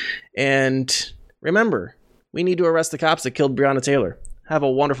week. And remember, we need to arrest the cops that killed Breonna Taylor. Have a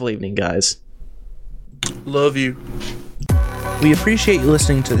wonderful evening, guys. Love you. We appreciate you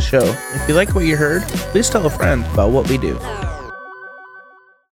listening to the show. If you like what you heard, please tell a friend about what we do.